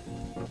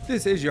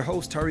 This is your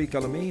host, Tariq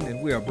Al-Amin,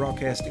 and we are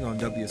broadcasting on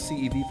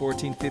WCEV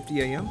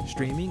 1450 AM,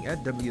 streaming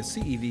at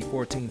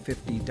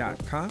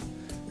WCEV1450.com.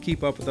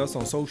 Keep up with us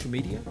on social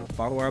media.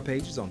 Follow our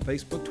pages on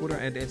Facebook, Twitter,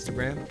 and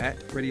Instagram at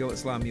Radio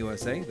Islam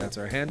USA. That's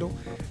our handle.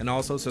 And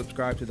also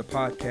subscribe to the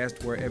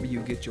podcast wherever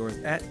you get yours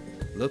at.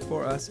 Look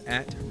for us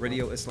at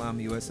Radio Islam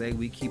USA.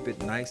 We keep it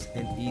nice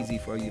and easy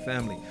for you,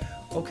 family.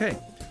 Okay,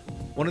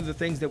 one of the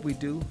things that we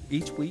do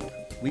each week,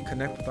 we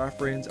connect with our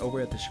friends over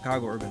at the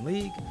Chicago Urban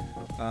League.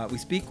 We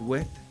speak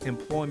with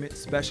employment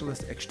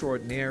specialist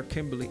extraordinaire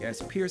Kimberly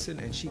S. Pearson,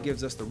 and she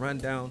gives us the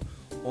rundown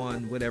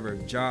on whatever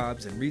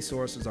jobs and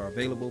resources are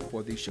available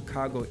for the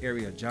Chicago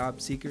area job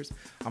seekers.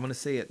 I'm going to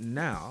say it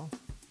now,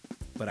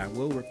 but I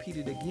will repeat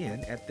it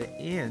again at the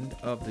end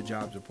of the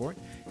jobs report.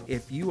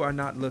 If you are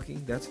not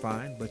looking, that's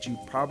fine, but you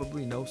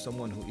probably know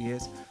someone who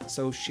is,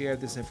 so share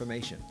this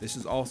information. This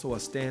is also a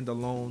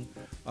standalone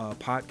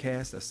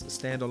podcast, a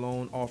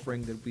standalone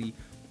offering that we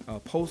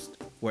post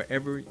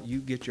wherever you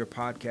get your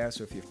podcast.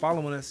 So if you're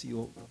following us,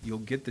 you'll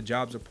get the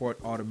jobs report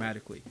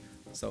automatically.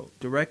 So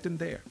direct them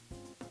there,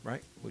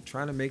 right? We're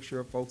trying to make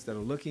sure folks that are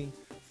looking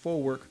for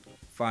work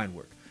find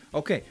work.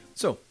 Okay,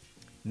 so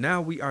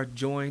Now we are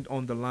joined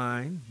on the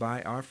line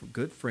by our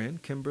good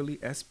friend, Kimberly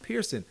S.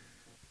 Pearson.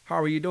 How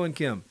are you doing,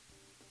 Kim?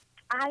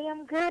 I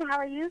am good. How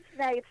are you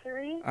today,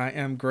 Tariq? I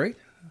am great.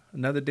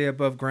 Another day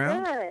above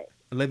ground. Good.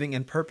 Living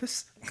in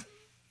purpose.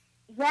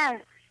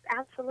 Yes,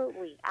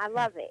 absolutely. I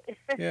love it.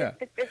 Yeah.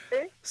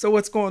 So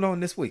what's going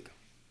on this week?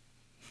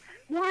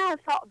 Yeah,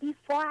 so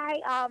before I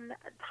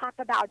talk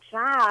about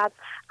jobs,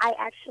 I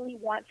actually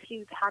want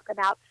to talk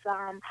about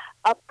some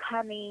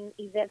upcoming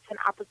events and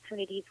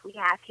opportunities we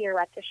have here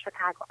at the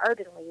Chicago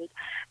Urban League.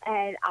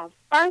 And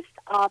first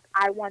up,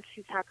 I want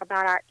to talk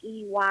about our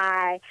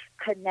EY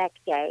Connect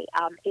Day.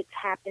 It's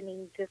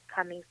happening this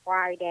coming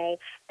Friday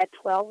at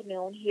 12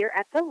 noon here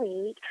at the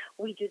League.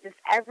 We do this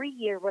every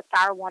year with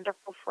our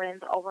wonderful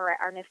friends over at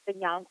Ernst &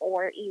 Young,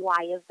 or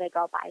EY as they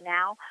go by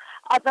now.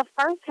 The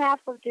first half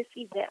of this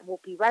event will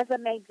be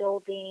resume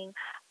building,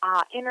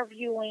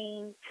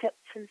 interviewing, tips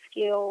and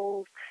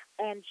skills,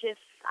 and just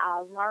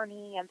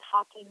learning and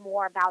talking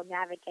more about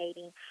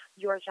navigating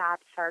your job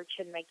search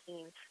and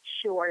making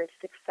sure it's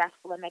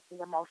successful and making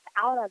the most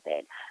out of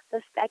it.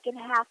 The second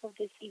half of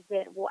this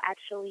event will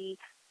actually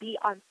be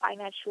on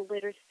financial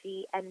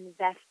literacy and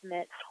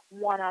investment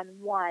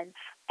one-on-one,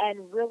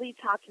 and really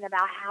talking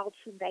about how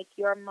to make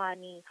your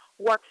money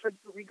work for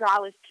you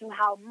regardless to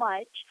how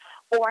much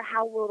or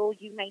how little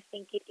you may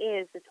think it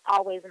is. It's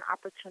always an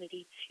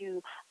opportunity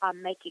to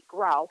make it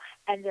grow.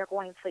 And they're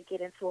going to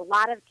get into a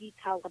lot of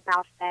detail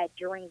about that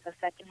during the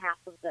second half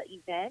of the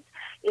event.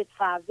 It's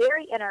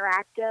very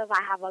interactive.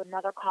 I have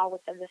another call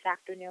with them this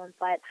afternoon,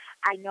 but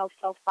I know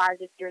so far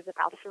that there's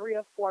about 3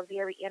 or 4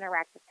 very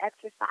interactive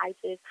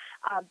exercises.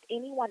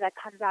 Anyone that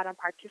comes out and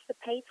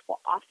participates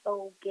will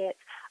also get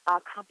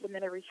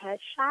complimentary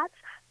headshots.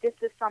 This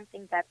is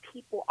something that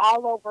people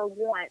all over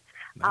want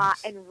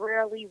and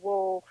rarely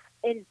will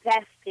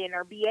invest in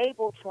or be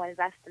able to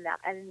invest in them.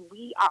 And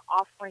we are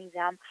offering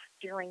them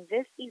during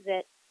this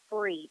event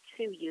free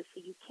to you. So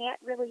you can't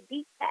really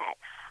beat that.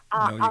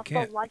 No, you also,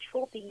 can't. lunch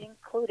will be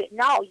included.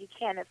 No, you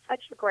can't. It's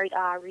such a great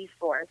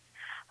resource.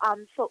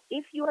 So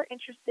if you are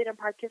interested in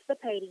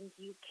participating,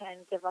 you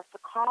can give us a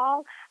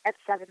call at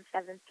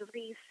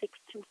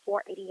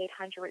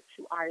 773-624-8800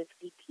 to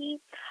RSVP.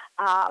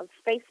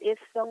 Space is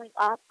filling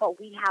up, but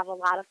we have a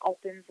lot of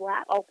openings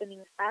left.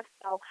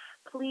 So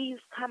please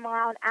come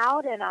on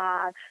out and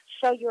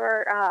show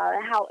your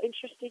how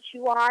interested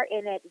you are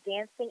in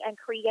advancing and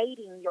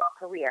creating your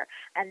career.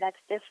 And that's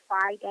this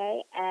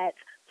Friday at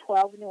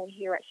 12 noon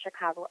here at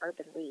Chicago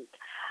Urban League.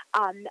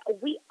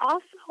 We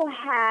also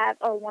have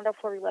a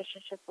wonderful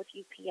relationship with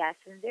UPS,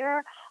 and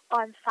they're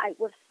on site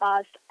with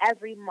us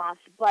every month,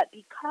 but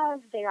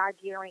because they are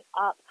gearing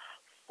up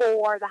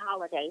for the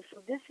holidays.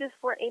 So this is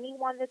for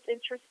anyone that's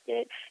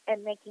interested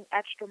in making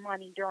extra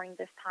money during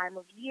this time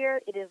of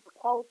year. It is the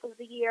close of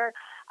the year.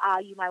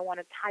 You might want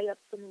to tie up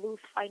some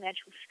loose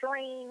financial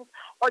strings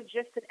or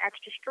just an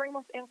extra stream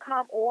of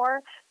income,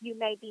 or you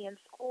may be in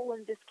school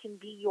and this can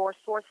be your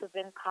source of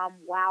income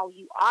while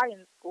you are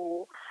in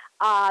school.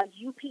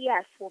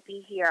 UPS will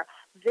be here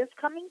this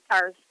coming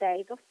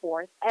Thursday, the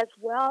 4th, as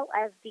well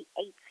as the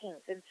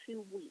 18th in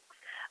 2 weeks.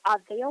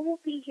 They will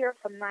be here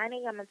from 9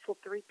 a.m. until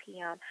 3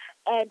 p.m.,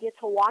 and it's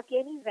a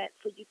walk-in event,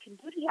 so you can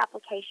do the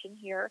application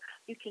here.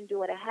 You can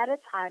do it ahead of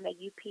time at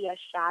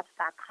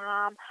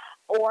upsjobs.com,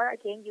 or,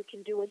 again, you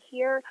can do it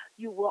here.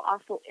 You will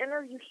also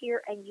interview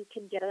here, and you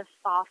can get a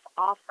soft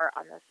offer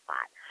on the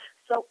spot.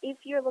 So if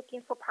you're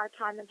looking for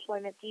part-time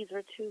employment, these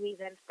are 2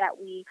 events that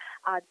we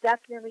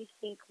definitely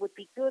think would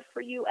be good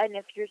for you. And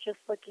if you're just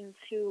looking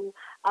to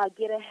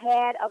get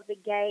ahead of the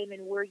game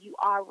and where you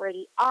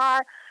already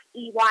are,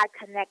 EY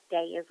Connect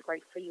Day is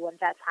great for you, and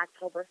that's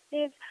October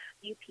 5th.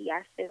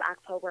 UPS is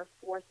October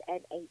 4th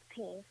and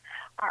 18th.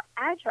 Our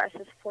address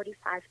is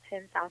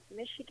 4510 South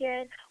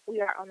Michigan.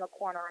 We are on the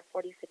corner of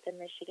 46th and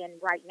Michigan,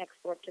 right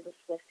next door to the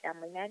Swift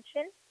Family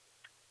Mansion.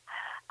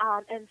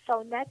 And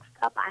so next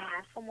up, I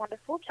have some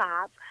wonderful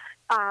jobs.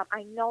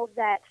 I know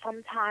that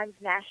sometimes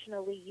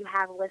nationally you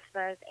have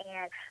listeners,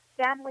 and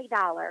Family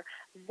Dollar,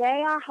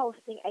 they are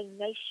hosting a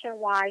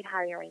nationwide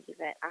hiring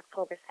event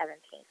October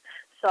 17th.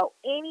 So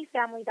any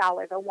Family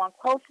Dollar, the one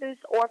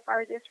closest or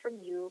furthest from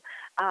you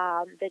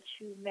that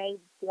you may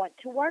want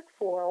to work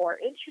for or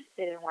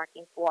interested in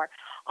working for,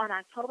 on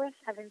October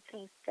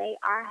 17th, they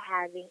are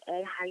having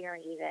a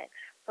hiring event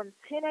from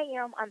 10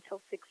 a.m.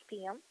 until 6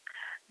 p.m.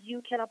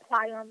 You can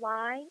apply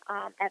online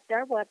at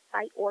their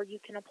website, or you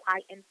can apply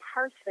in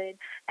person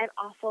and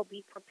also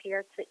be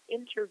prepared to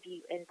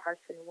interview in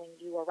person when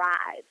you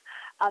arrive.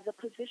 The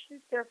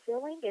positions they're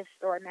filling is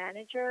store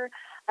manager,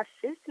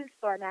 assistant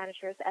store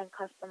managers, and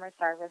customer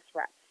service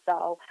reps.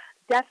 So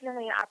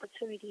definitely an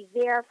opportunity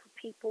there for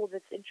people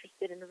that's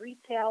interested in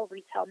retail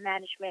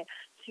management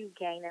to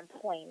gain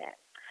employment.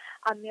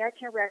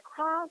 American Red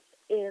Cross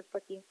is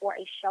looking for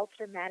a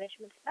shelter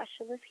management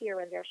specialist here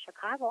in their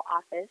Chicago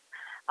office.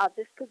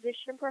 This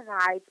position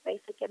provides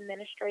basic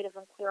administrative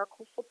and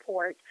clerical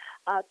support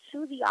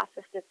to the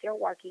office that they're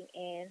working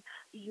in.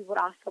 You would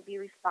also be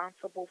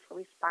responsible for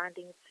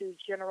responding to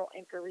general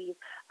inquiries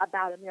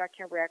about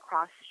American Red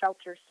Cross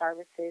shelter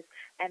services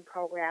and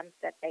programs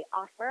that they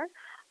offer.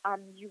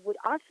 You would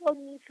also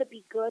need to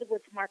be good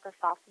with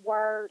Microsoft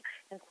Word,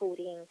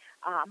 including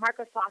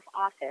Microsoft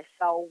Office,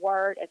 so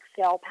Word,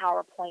 Excel,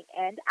 PowerPoint,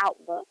 and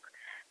Outlook.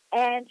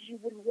 And you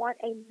would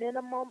want a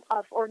minimum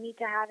of, or need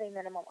to have a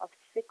minimum of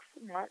 6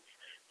 months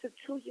to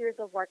 2 years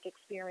of work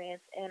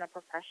experience in a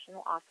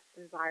professional office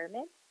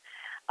environment.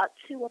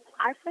 To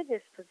apply for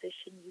this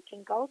position, you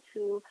can go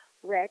to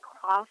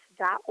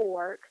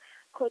redcross.org,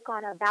 click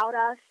on About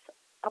Us,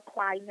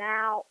 Apply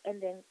Now,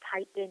 and then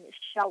type in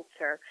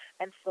shelter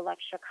and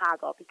select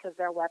Chicago, because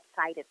their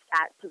website, it's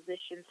got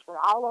positions from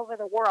all over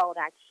the world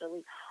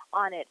actually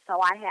on it. So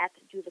I had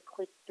to do the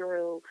click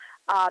through.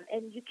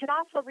 And you can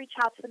also reach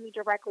out to me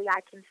directly.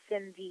 I can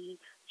send the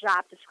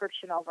job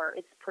description over.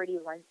 It's pretty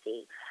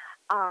lengthy.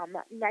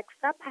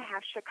 Next up, I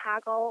have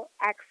Chicago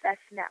Access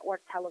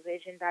Network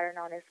Television, better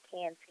known as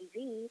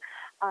CAN-TV.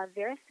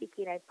 They're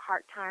seeking a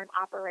part-time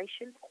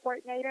operations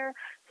coordinator,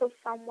 so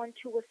someone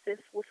to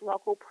assist with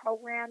local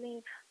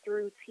programming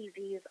through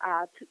TV's,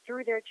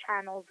 through their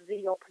channels,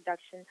 video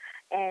production,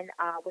 and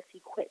with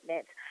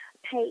equipment.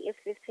 Pay is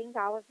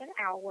 $15 an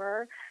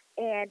hour,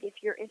 and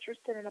if you're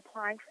interested in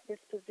applying for this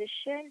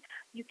position,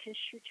 you can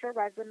shoot your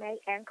resume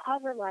and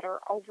cover letter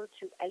over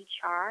to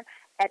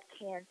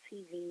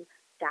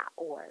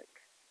HR@cantv.org.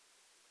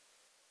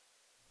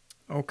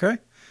 Okay,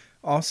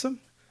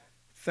 awesome.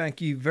 Thank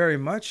you very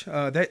much.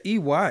 That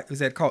EY, is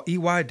that called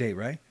EY Day,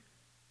 right?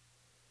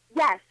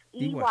 Yes,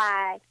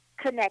 EY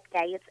Connect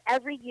Day. It's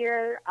every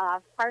year,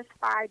 first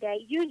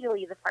Friday,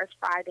 usually the first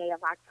Friday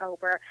of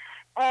October.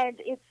 And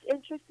it's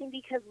interesting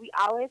because we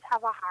always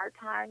have a hard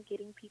time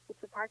getting people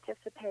to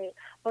participate.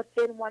 But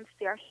then once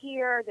they're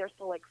here, they're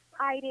so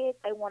excited.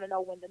 They want to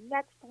know when the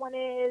next one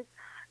is.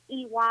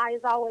 EY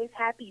is always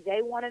happy.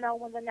 They want to know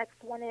when the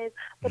next one is.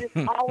 But it's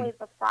always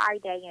a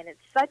Friday, and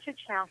it's such a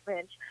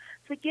challenge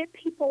to get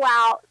people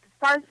out.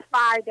 First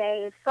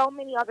Friday, so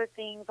many other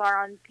things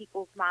are on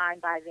people's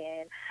mind by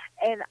then.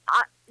 And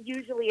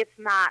usually it's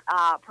not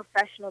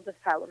professional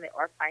development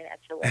or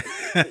financial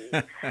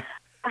literacy.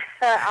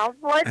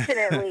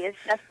 Unfortunately, it's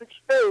just the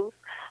truth.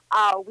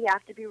 We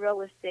have to be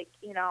realistic,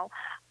 you know.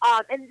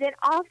 And then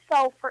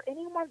also for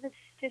anyone that's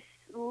just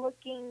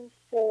looking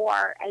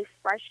for a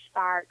fresh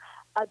start,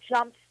 a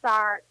jump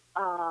start,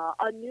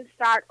 a new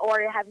start,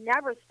 or have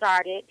never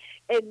started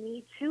and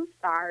need to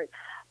start,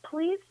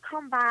 please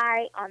come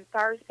by on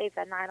Thursdays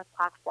at 9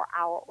 o'clock for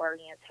our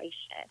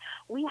orientation.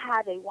 We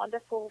have a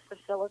wonderful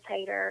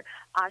facilitator.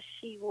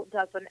 She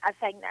does a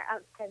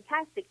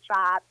fantastic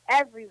job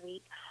every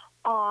week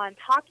on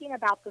talking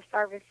about the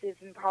services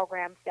and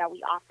programs that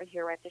we offer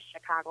here at the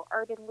Chicago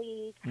Urban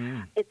League.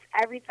 It's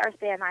every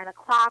Thursday at 9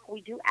 o'clock.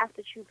 We do ask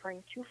that you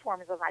bring 2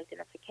 forms of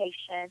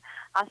identification,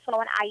 so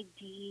an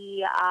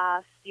ID,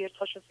 your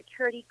Social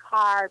Security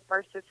card,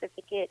 birth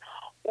certificate,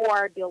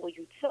 or bill,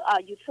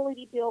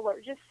 utility bill, or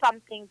just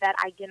something that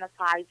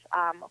identifies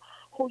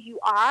who you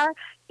are.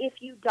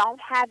 If you don't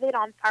have it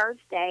on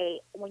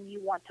Thursday when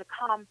you want to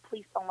come,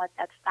 please don't let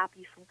that stop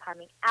you from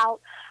coming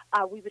out.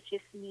 We would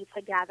just need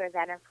to gather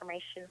that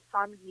information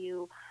from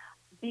you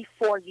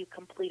before you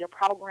complete a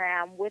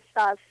program with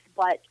us.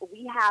 But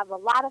we have a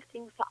lot of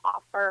things to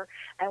offer,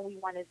 and we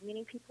want as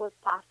many people as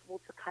possible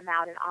to come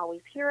out and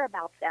always hear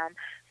about them.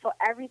 So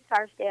every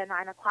Thursday at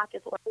 9 o'clock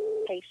is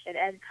orientation,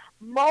 and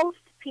most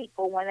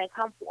people, when they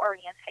come for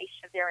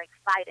orientation, they're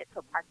excited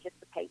to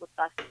participate with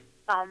us in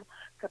some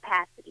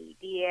capacity,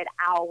 be it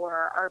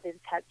our Urban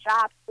Tech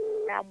Jobs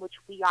program, which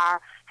we are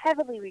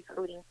heavily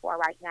recruiting for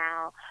right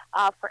now,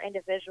 for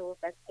individuals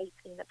that's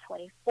 18 to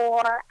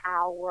 24,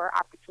 our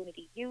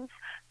Opportunity Youth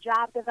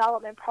Job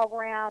Development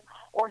Program,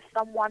 or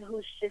someone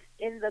who's just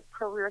in the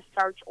career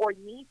search or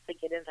needs to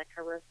get in the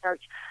career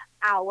search,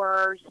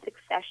 our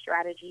Success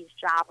Strategies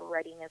Job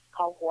Readiness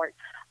Cohort.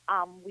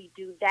 We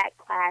do that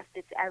class.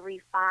 It's every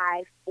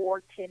 5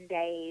 or 10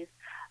 days,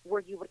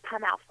 where you would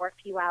come out for a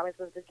few hours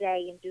of the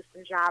day and do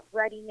some job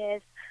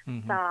readiness,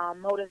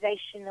 some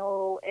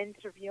motivational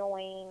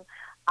interviewing,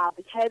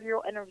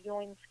 behavioral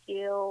interviewing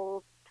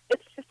skills.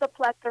 It's just a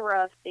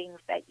plethora of things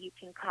that you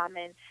can come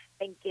in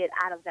and get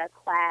out of that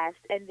class.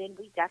 And then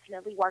we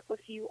definitely work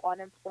with you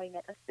on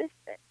employment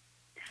assistance.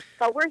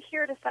 So we're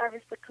here to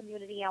service the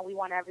community, and we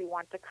want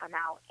everyone to come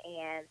out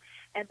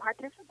and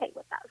participate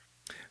with us.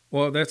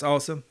 Well, that's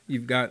awesome.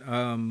 You've got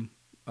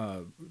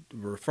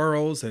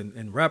referrals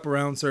and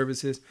wraparound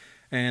services,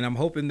 and I'm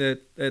hoping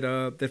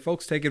that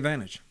folks take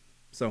advantage.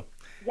 So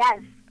yes,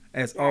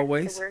 as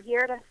always, so we're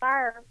here to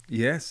serve.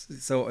 Yes.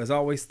 So as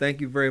always, thank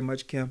you very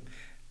much, Kim,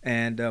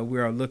 and we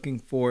are looking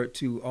forward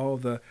to all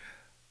the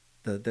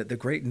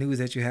great news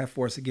that you have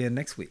for us again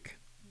next week.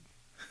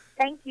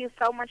 Thank you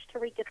so much,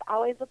 Tariq. It's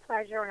always a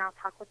pleasure, and I'll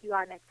talk with you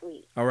all next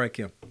week. All right,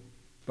 Kim.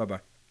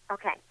 Bye-bye.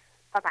 Okay.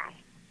 Bye-bye.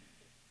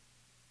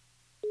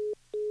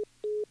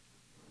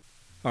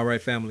 All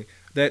right, family.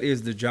 That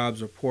is the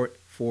jobs report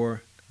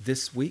for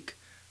this week.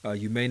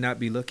 You may not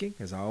be looking,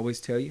 as I always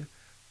tell you,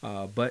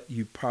 but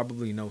you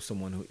probably know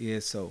someone who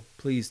is. So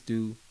please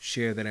do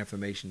share that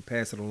information,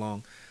 pass it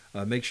along.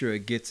 Make sure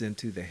it gets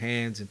into the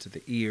hands, into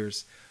the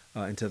ears,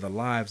 into the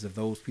lives of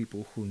those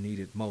people who need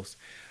it most.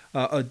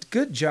 A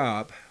good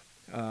job,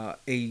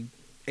 a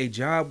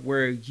job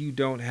where you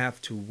don't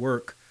have to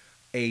work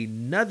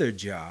another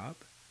job,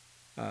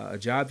 a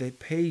job that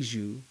pays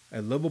you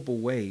a livable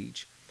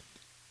wage,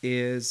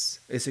 is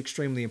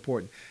extremely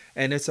important.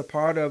 And it's a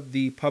part of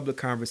the public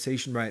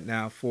conversation right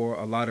now for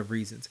a lot of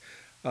reasons.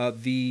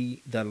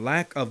 The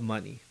lack of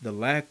money, the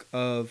lack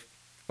of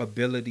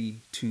ability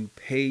to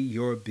pay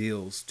your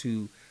bills,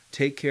 to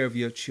take care of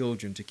your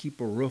children, to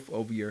keep a roof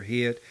over your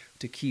head,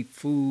 to keep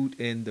food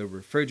in the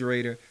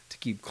refrigerator, to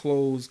keep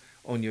clothes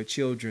on your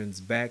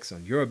children's backs,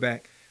 on your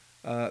back.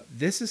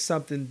 This is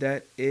something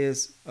that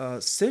is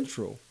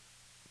central.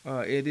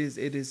 It is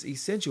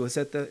essential. It's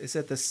at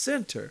the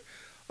center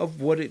of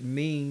what it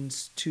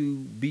means to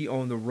be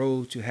on the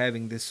road to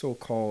having this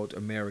so-called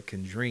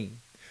American dream.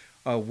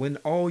 When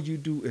all you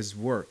do is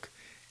work,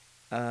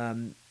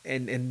 and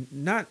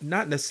not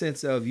in the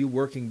sense of you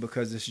working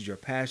because this is your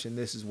passion.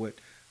 This is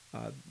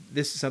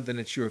something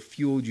that you're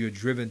fueled, you're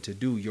driven to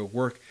do. Your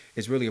work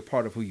is really a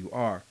part of who you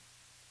are.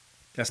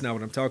 That's not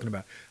what I'm talking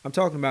about. I'm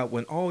talking about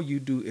when all you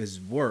do is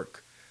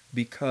work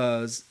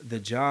because the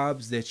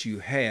jobs that you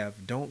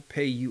have don't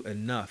pay you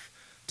enough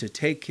to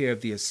take care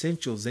of the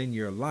essentials in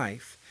your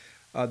life.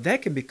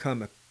 That can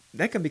become a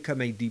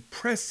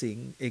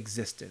depressing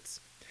existence.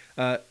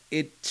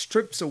 It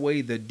strips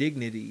away the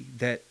dignity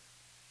that,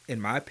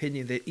 in my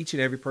opinion, that each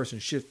and every person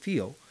should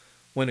feel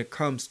when it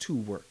comes to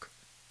work.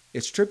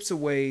 It strips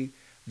away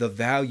the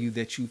value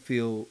that you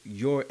feel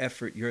your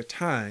effort, your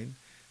time,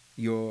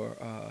 your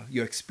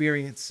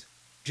experience,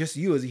 just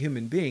you as a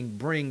human being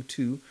bring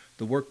to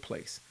the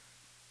workplace.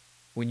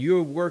 When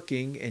you're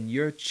working and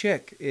your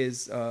check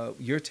is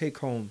your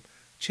take-home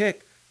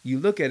check, you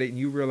look at it and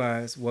you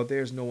realize, well,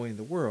 there's no way in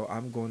the world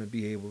I'm going to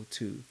be able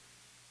to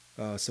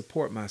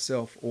support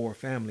myself or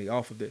family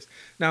off of this.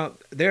 Now,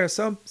 there are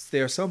some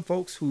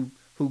folks who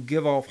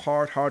give off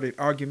hard-hearted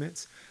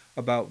arguments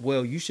about,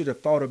 well, you should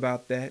have thought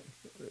about that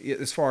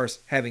as far as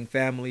having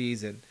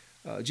families and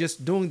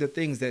just doing the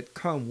things that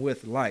come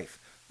with life,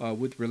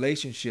 with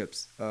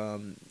relationships.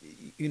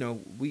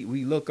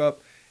 We look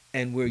up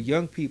and we're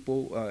young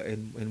people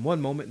in one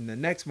moment, and the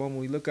next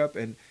moment we look up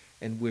and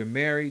we're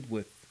married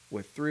with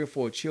 3 or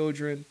 4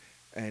 children,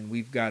 and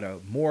we've got a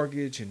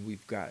mortgage and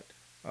we've got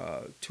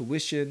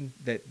tuition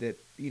that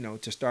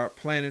to start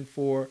planning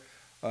for.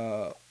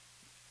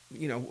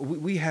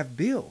 We have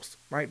bills,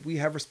 right? We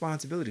have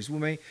responsibilities. We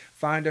may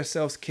find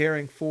ourselves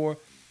caring for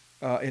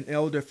an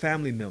elder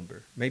family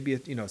member. Maybe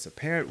it's a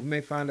parent. We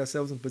may find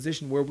ourselves in a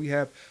position where we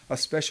have a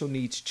special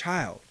needs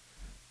child,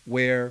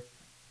 where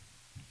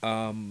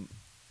the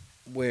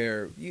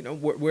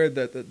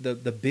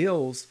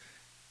bills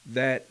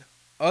that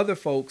other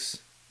folks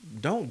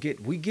don't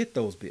get, we get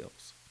those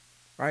bills,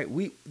 right?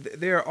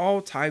 There are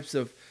all types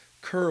of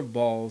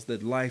curveballs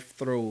that life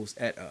throws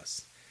at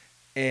us,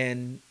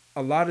 and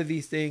a lot of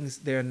these things,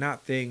 they're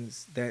not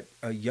things that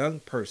a young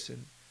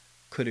person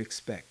could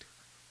expect.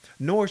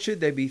 Nor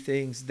should they be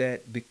things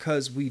that,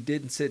 because we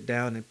didn't sit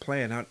down and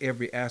plan out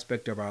every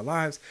aspect of our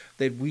lives,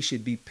 that we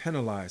should be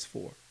penalized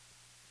for.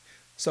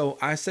 So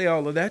I say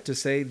all of that to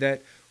say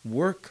that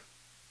work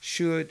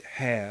should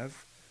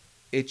have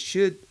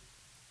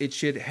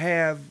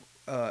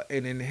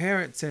an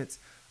inherent sense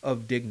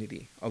of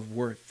dignity, of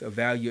worth, of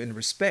value, and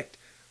respect,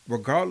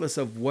 regardless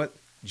of what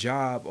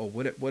job or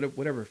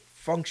whatever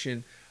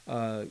function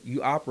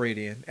you operate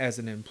in as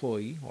an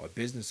employee or a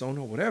business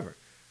owner or whatever.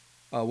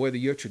 Whether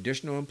you're a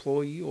traditional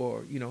employee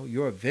or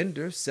you're a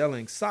vendor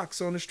selling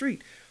socks on the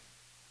street,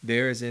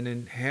 there is an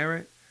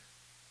inherent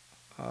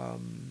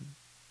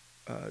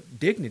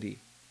dignity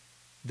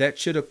that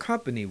should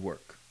accompany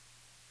work.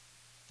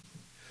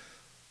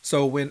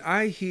 So when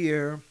I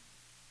hear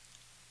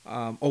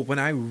when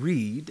I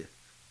read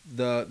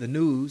the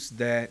news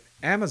that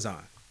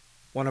Amazon,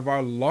 one of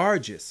our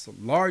largest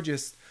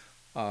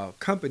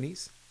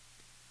companies,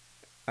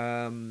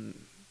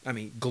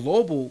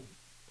 global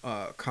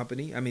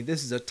company,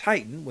 this is a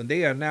titan, when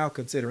they are now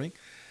considering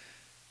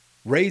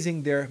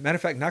raising their, matter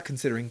of fact, not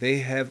considering, they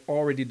have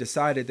already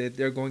decided that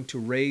they're going to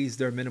raise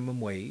their minimum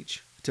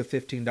wage to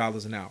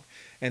 $15 an hour.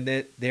 And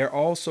that they're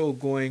also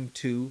going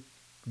to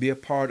be a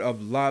part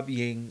of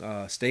lobbying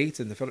states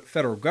and the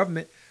federal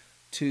government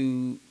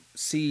to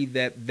see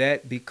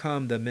that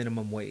become the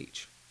minimum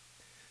wage.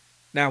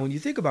 Now, when you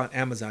think about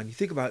Amazon, you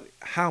think about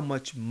how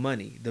much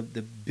money, the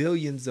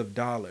billions of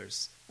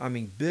dollars,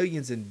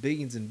 billions and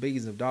billions and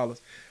billions of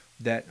dollars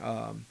that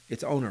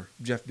its owner,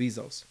 Jeff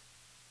Bezos,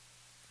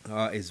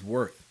 is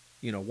worth.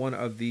 One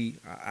of the,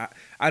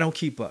 I don't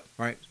keep up,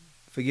 right?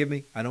 Forgive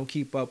me. I don't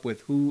keep up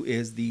with who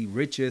is the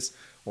richest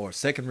or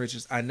second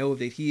richest. I know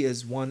that he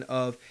is one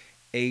of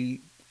an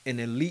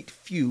elite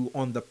few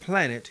on the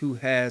planet who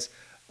has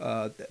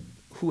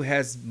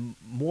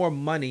more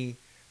money.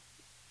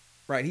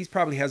 Right, he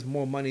probably has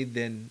more money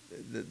than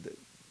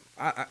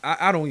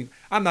I don't even,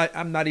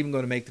 I'm not even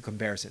going to make the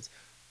comparisons,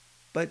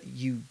 but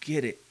you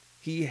get it.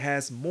 He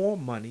has more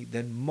money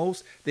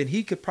than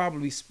he could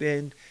probably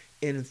spend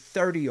in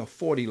 30 or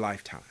 40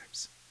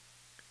 lifetimes.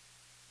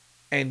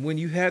 And when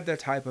you have that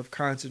type of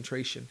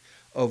concentration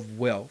of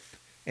wealth,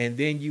 and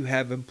then you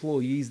have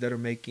employees that are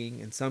making,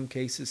 in some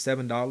cases,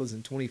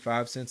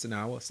 $7.25 an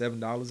hour,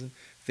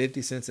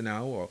 $7.50 an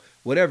hour, or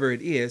whatever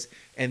it is,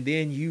 and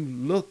then you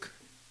look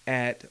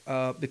at,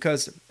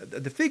 because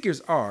the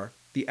figures are,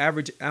 the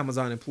average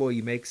Amazon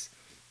employee makes,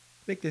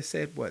 I think they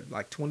said, what,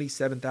 like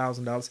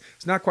 $27,000?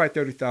 It's not quite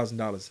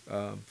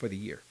 $30,000 for the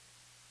year.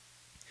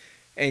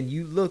 And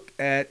you look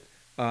at,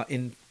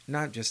 in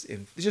not just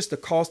in just the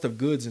cost of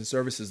goods and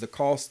services, the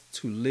cost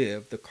to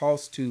live, the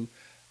cost to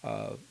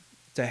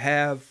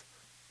have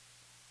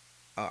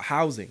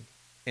housing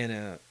in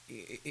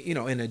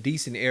a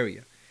decent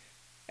area.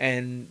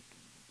 And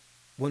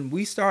when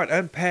we start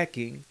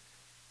unpacking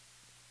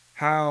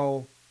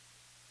how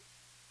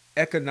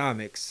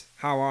economics,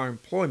 how our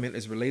employment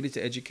is related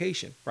to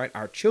education, right?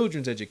 Our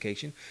children's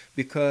education,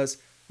 because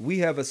we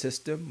have a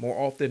system, more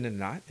often than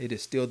not, it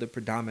is still the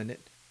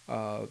predominant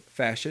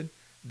fashion,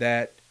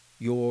 that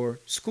your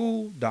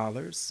school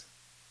dollars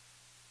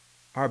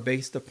are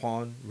based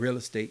upon real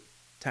estate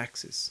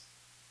taxes,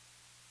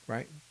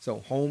 right? So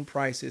home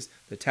prices,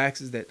 the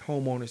taxes that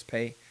homeowners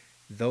pay,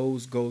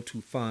 those go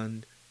to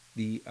fund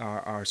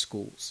our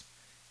schools.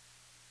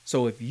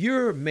 So if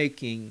you're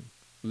making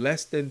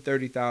less than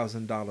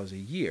 $30,000 a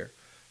year,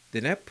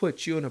 then that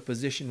puts you in a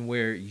position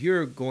where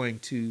you're going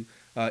to,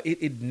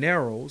 it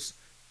narrows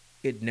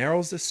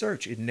the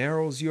search. It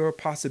narrows your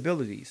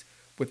possibilities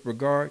with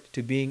regard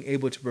to being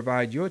able to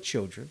provide your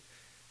children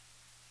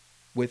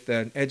with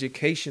an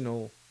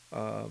educational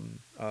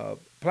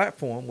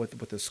platform,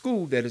 with a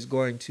school that is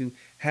going to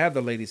have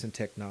the latest in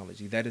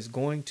technology, that is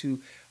going to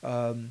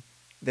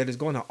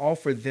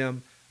offer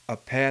them a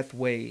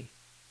pathway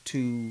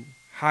to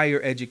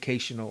higher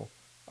educational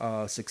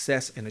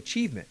success and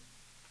achievement.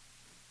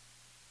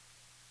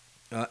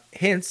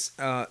 Hence,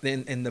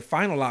 in the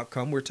final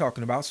outcome, we're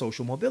talking about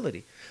social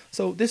mobility.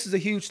 So this is a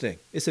huge thing.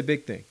 It's a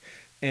big thing.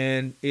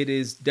 And it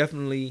is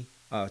definitely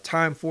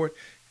time for it.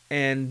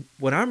 And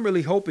what I'm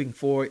really hoping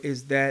for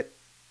is that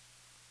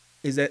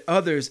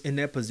others in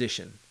that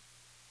position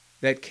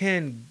that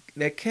can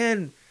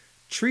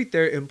treat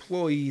their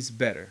employees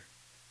better.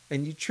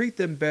 And you treat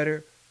them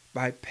better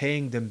by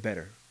paying them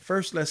better.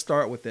 First, let's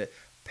start with that.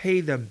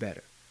 Pay them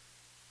better.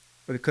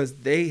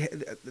 Because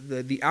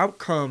the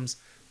outcomes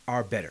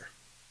are better.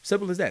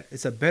 Simple as that.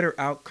 It's a better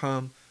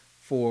outcome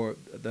for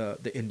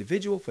the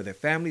individual, for their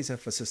families, and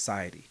for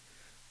society.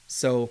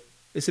 So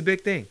it's a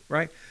big thing,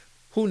 right?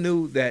 Who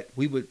knew that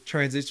we would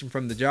transition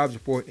from the jobs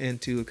report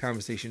into a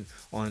conversation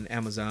on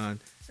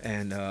Amazon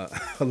and a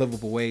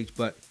livable wage?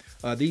 But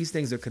these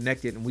things are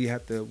connected, and we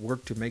have to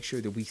work to make sure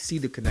that we see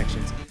the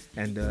connections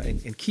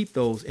and keep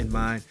those in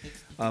mind.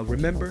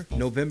 Remember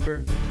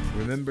November.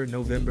 Remember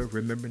November.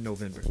 Remember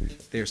November.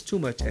 There's too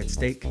much at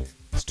stake.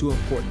 It's too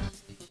important.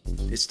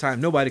 It's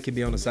time. Nobody can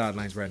be on the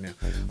sidelines right now.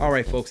 All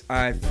right, folks,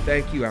 I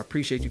thank you. I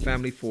appreciate you,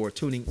 family, for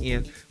tuning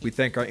in. We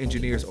thank our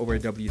engineers over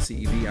at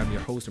WCEV. I'm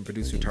your host and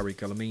producer,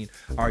 Tariq El-Amin.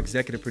 Our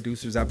executive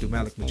producers, Abdul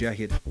Malik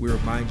Mujahid. We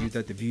remind you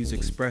that the views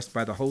expressed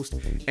by the host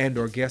and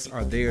or guests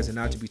are theirs and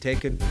not to be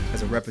taken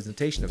as a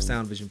representation of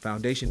Sound Vision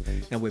Foundation.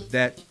 And with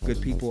that,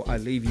 good people, I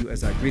leave you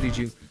as I greeted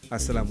you.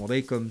 Assalamu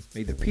alaikum.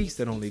 May the peace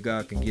that only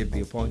God can give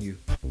be upon you.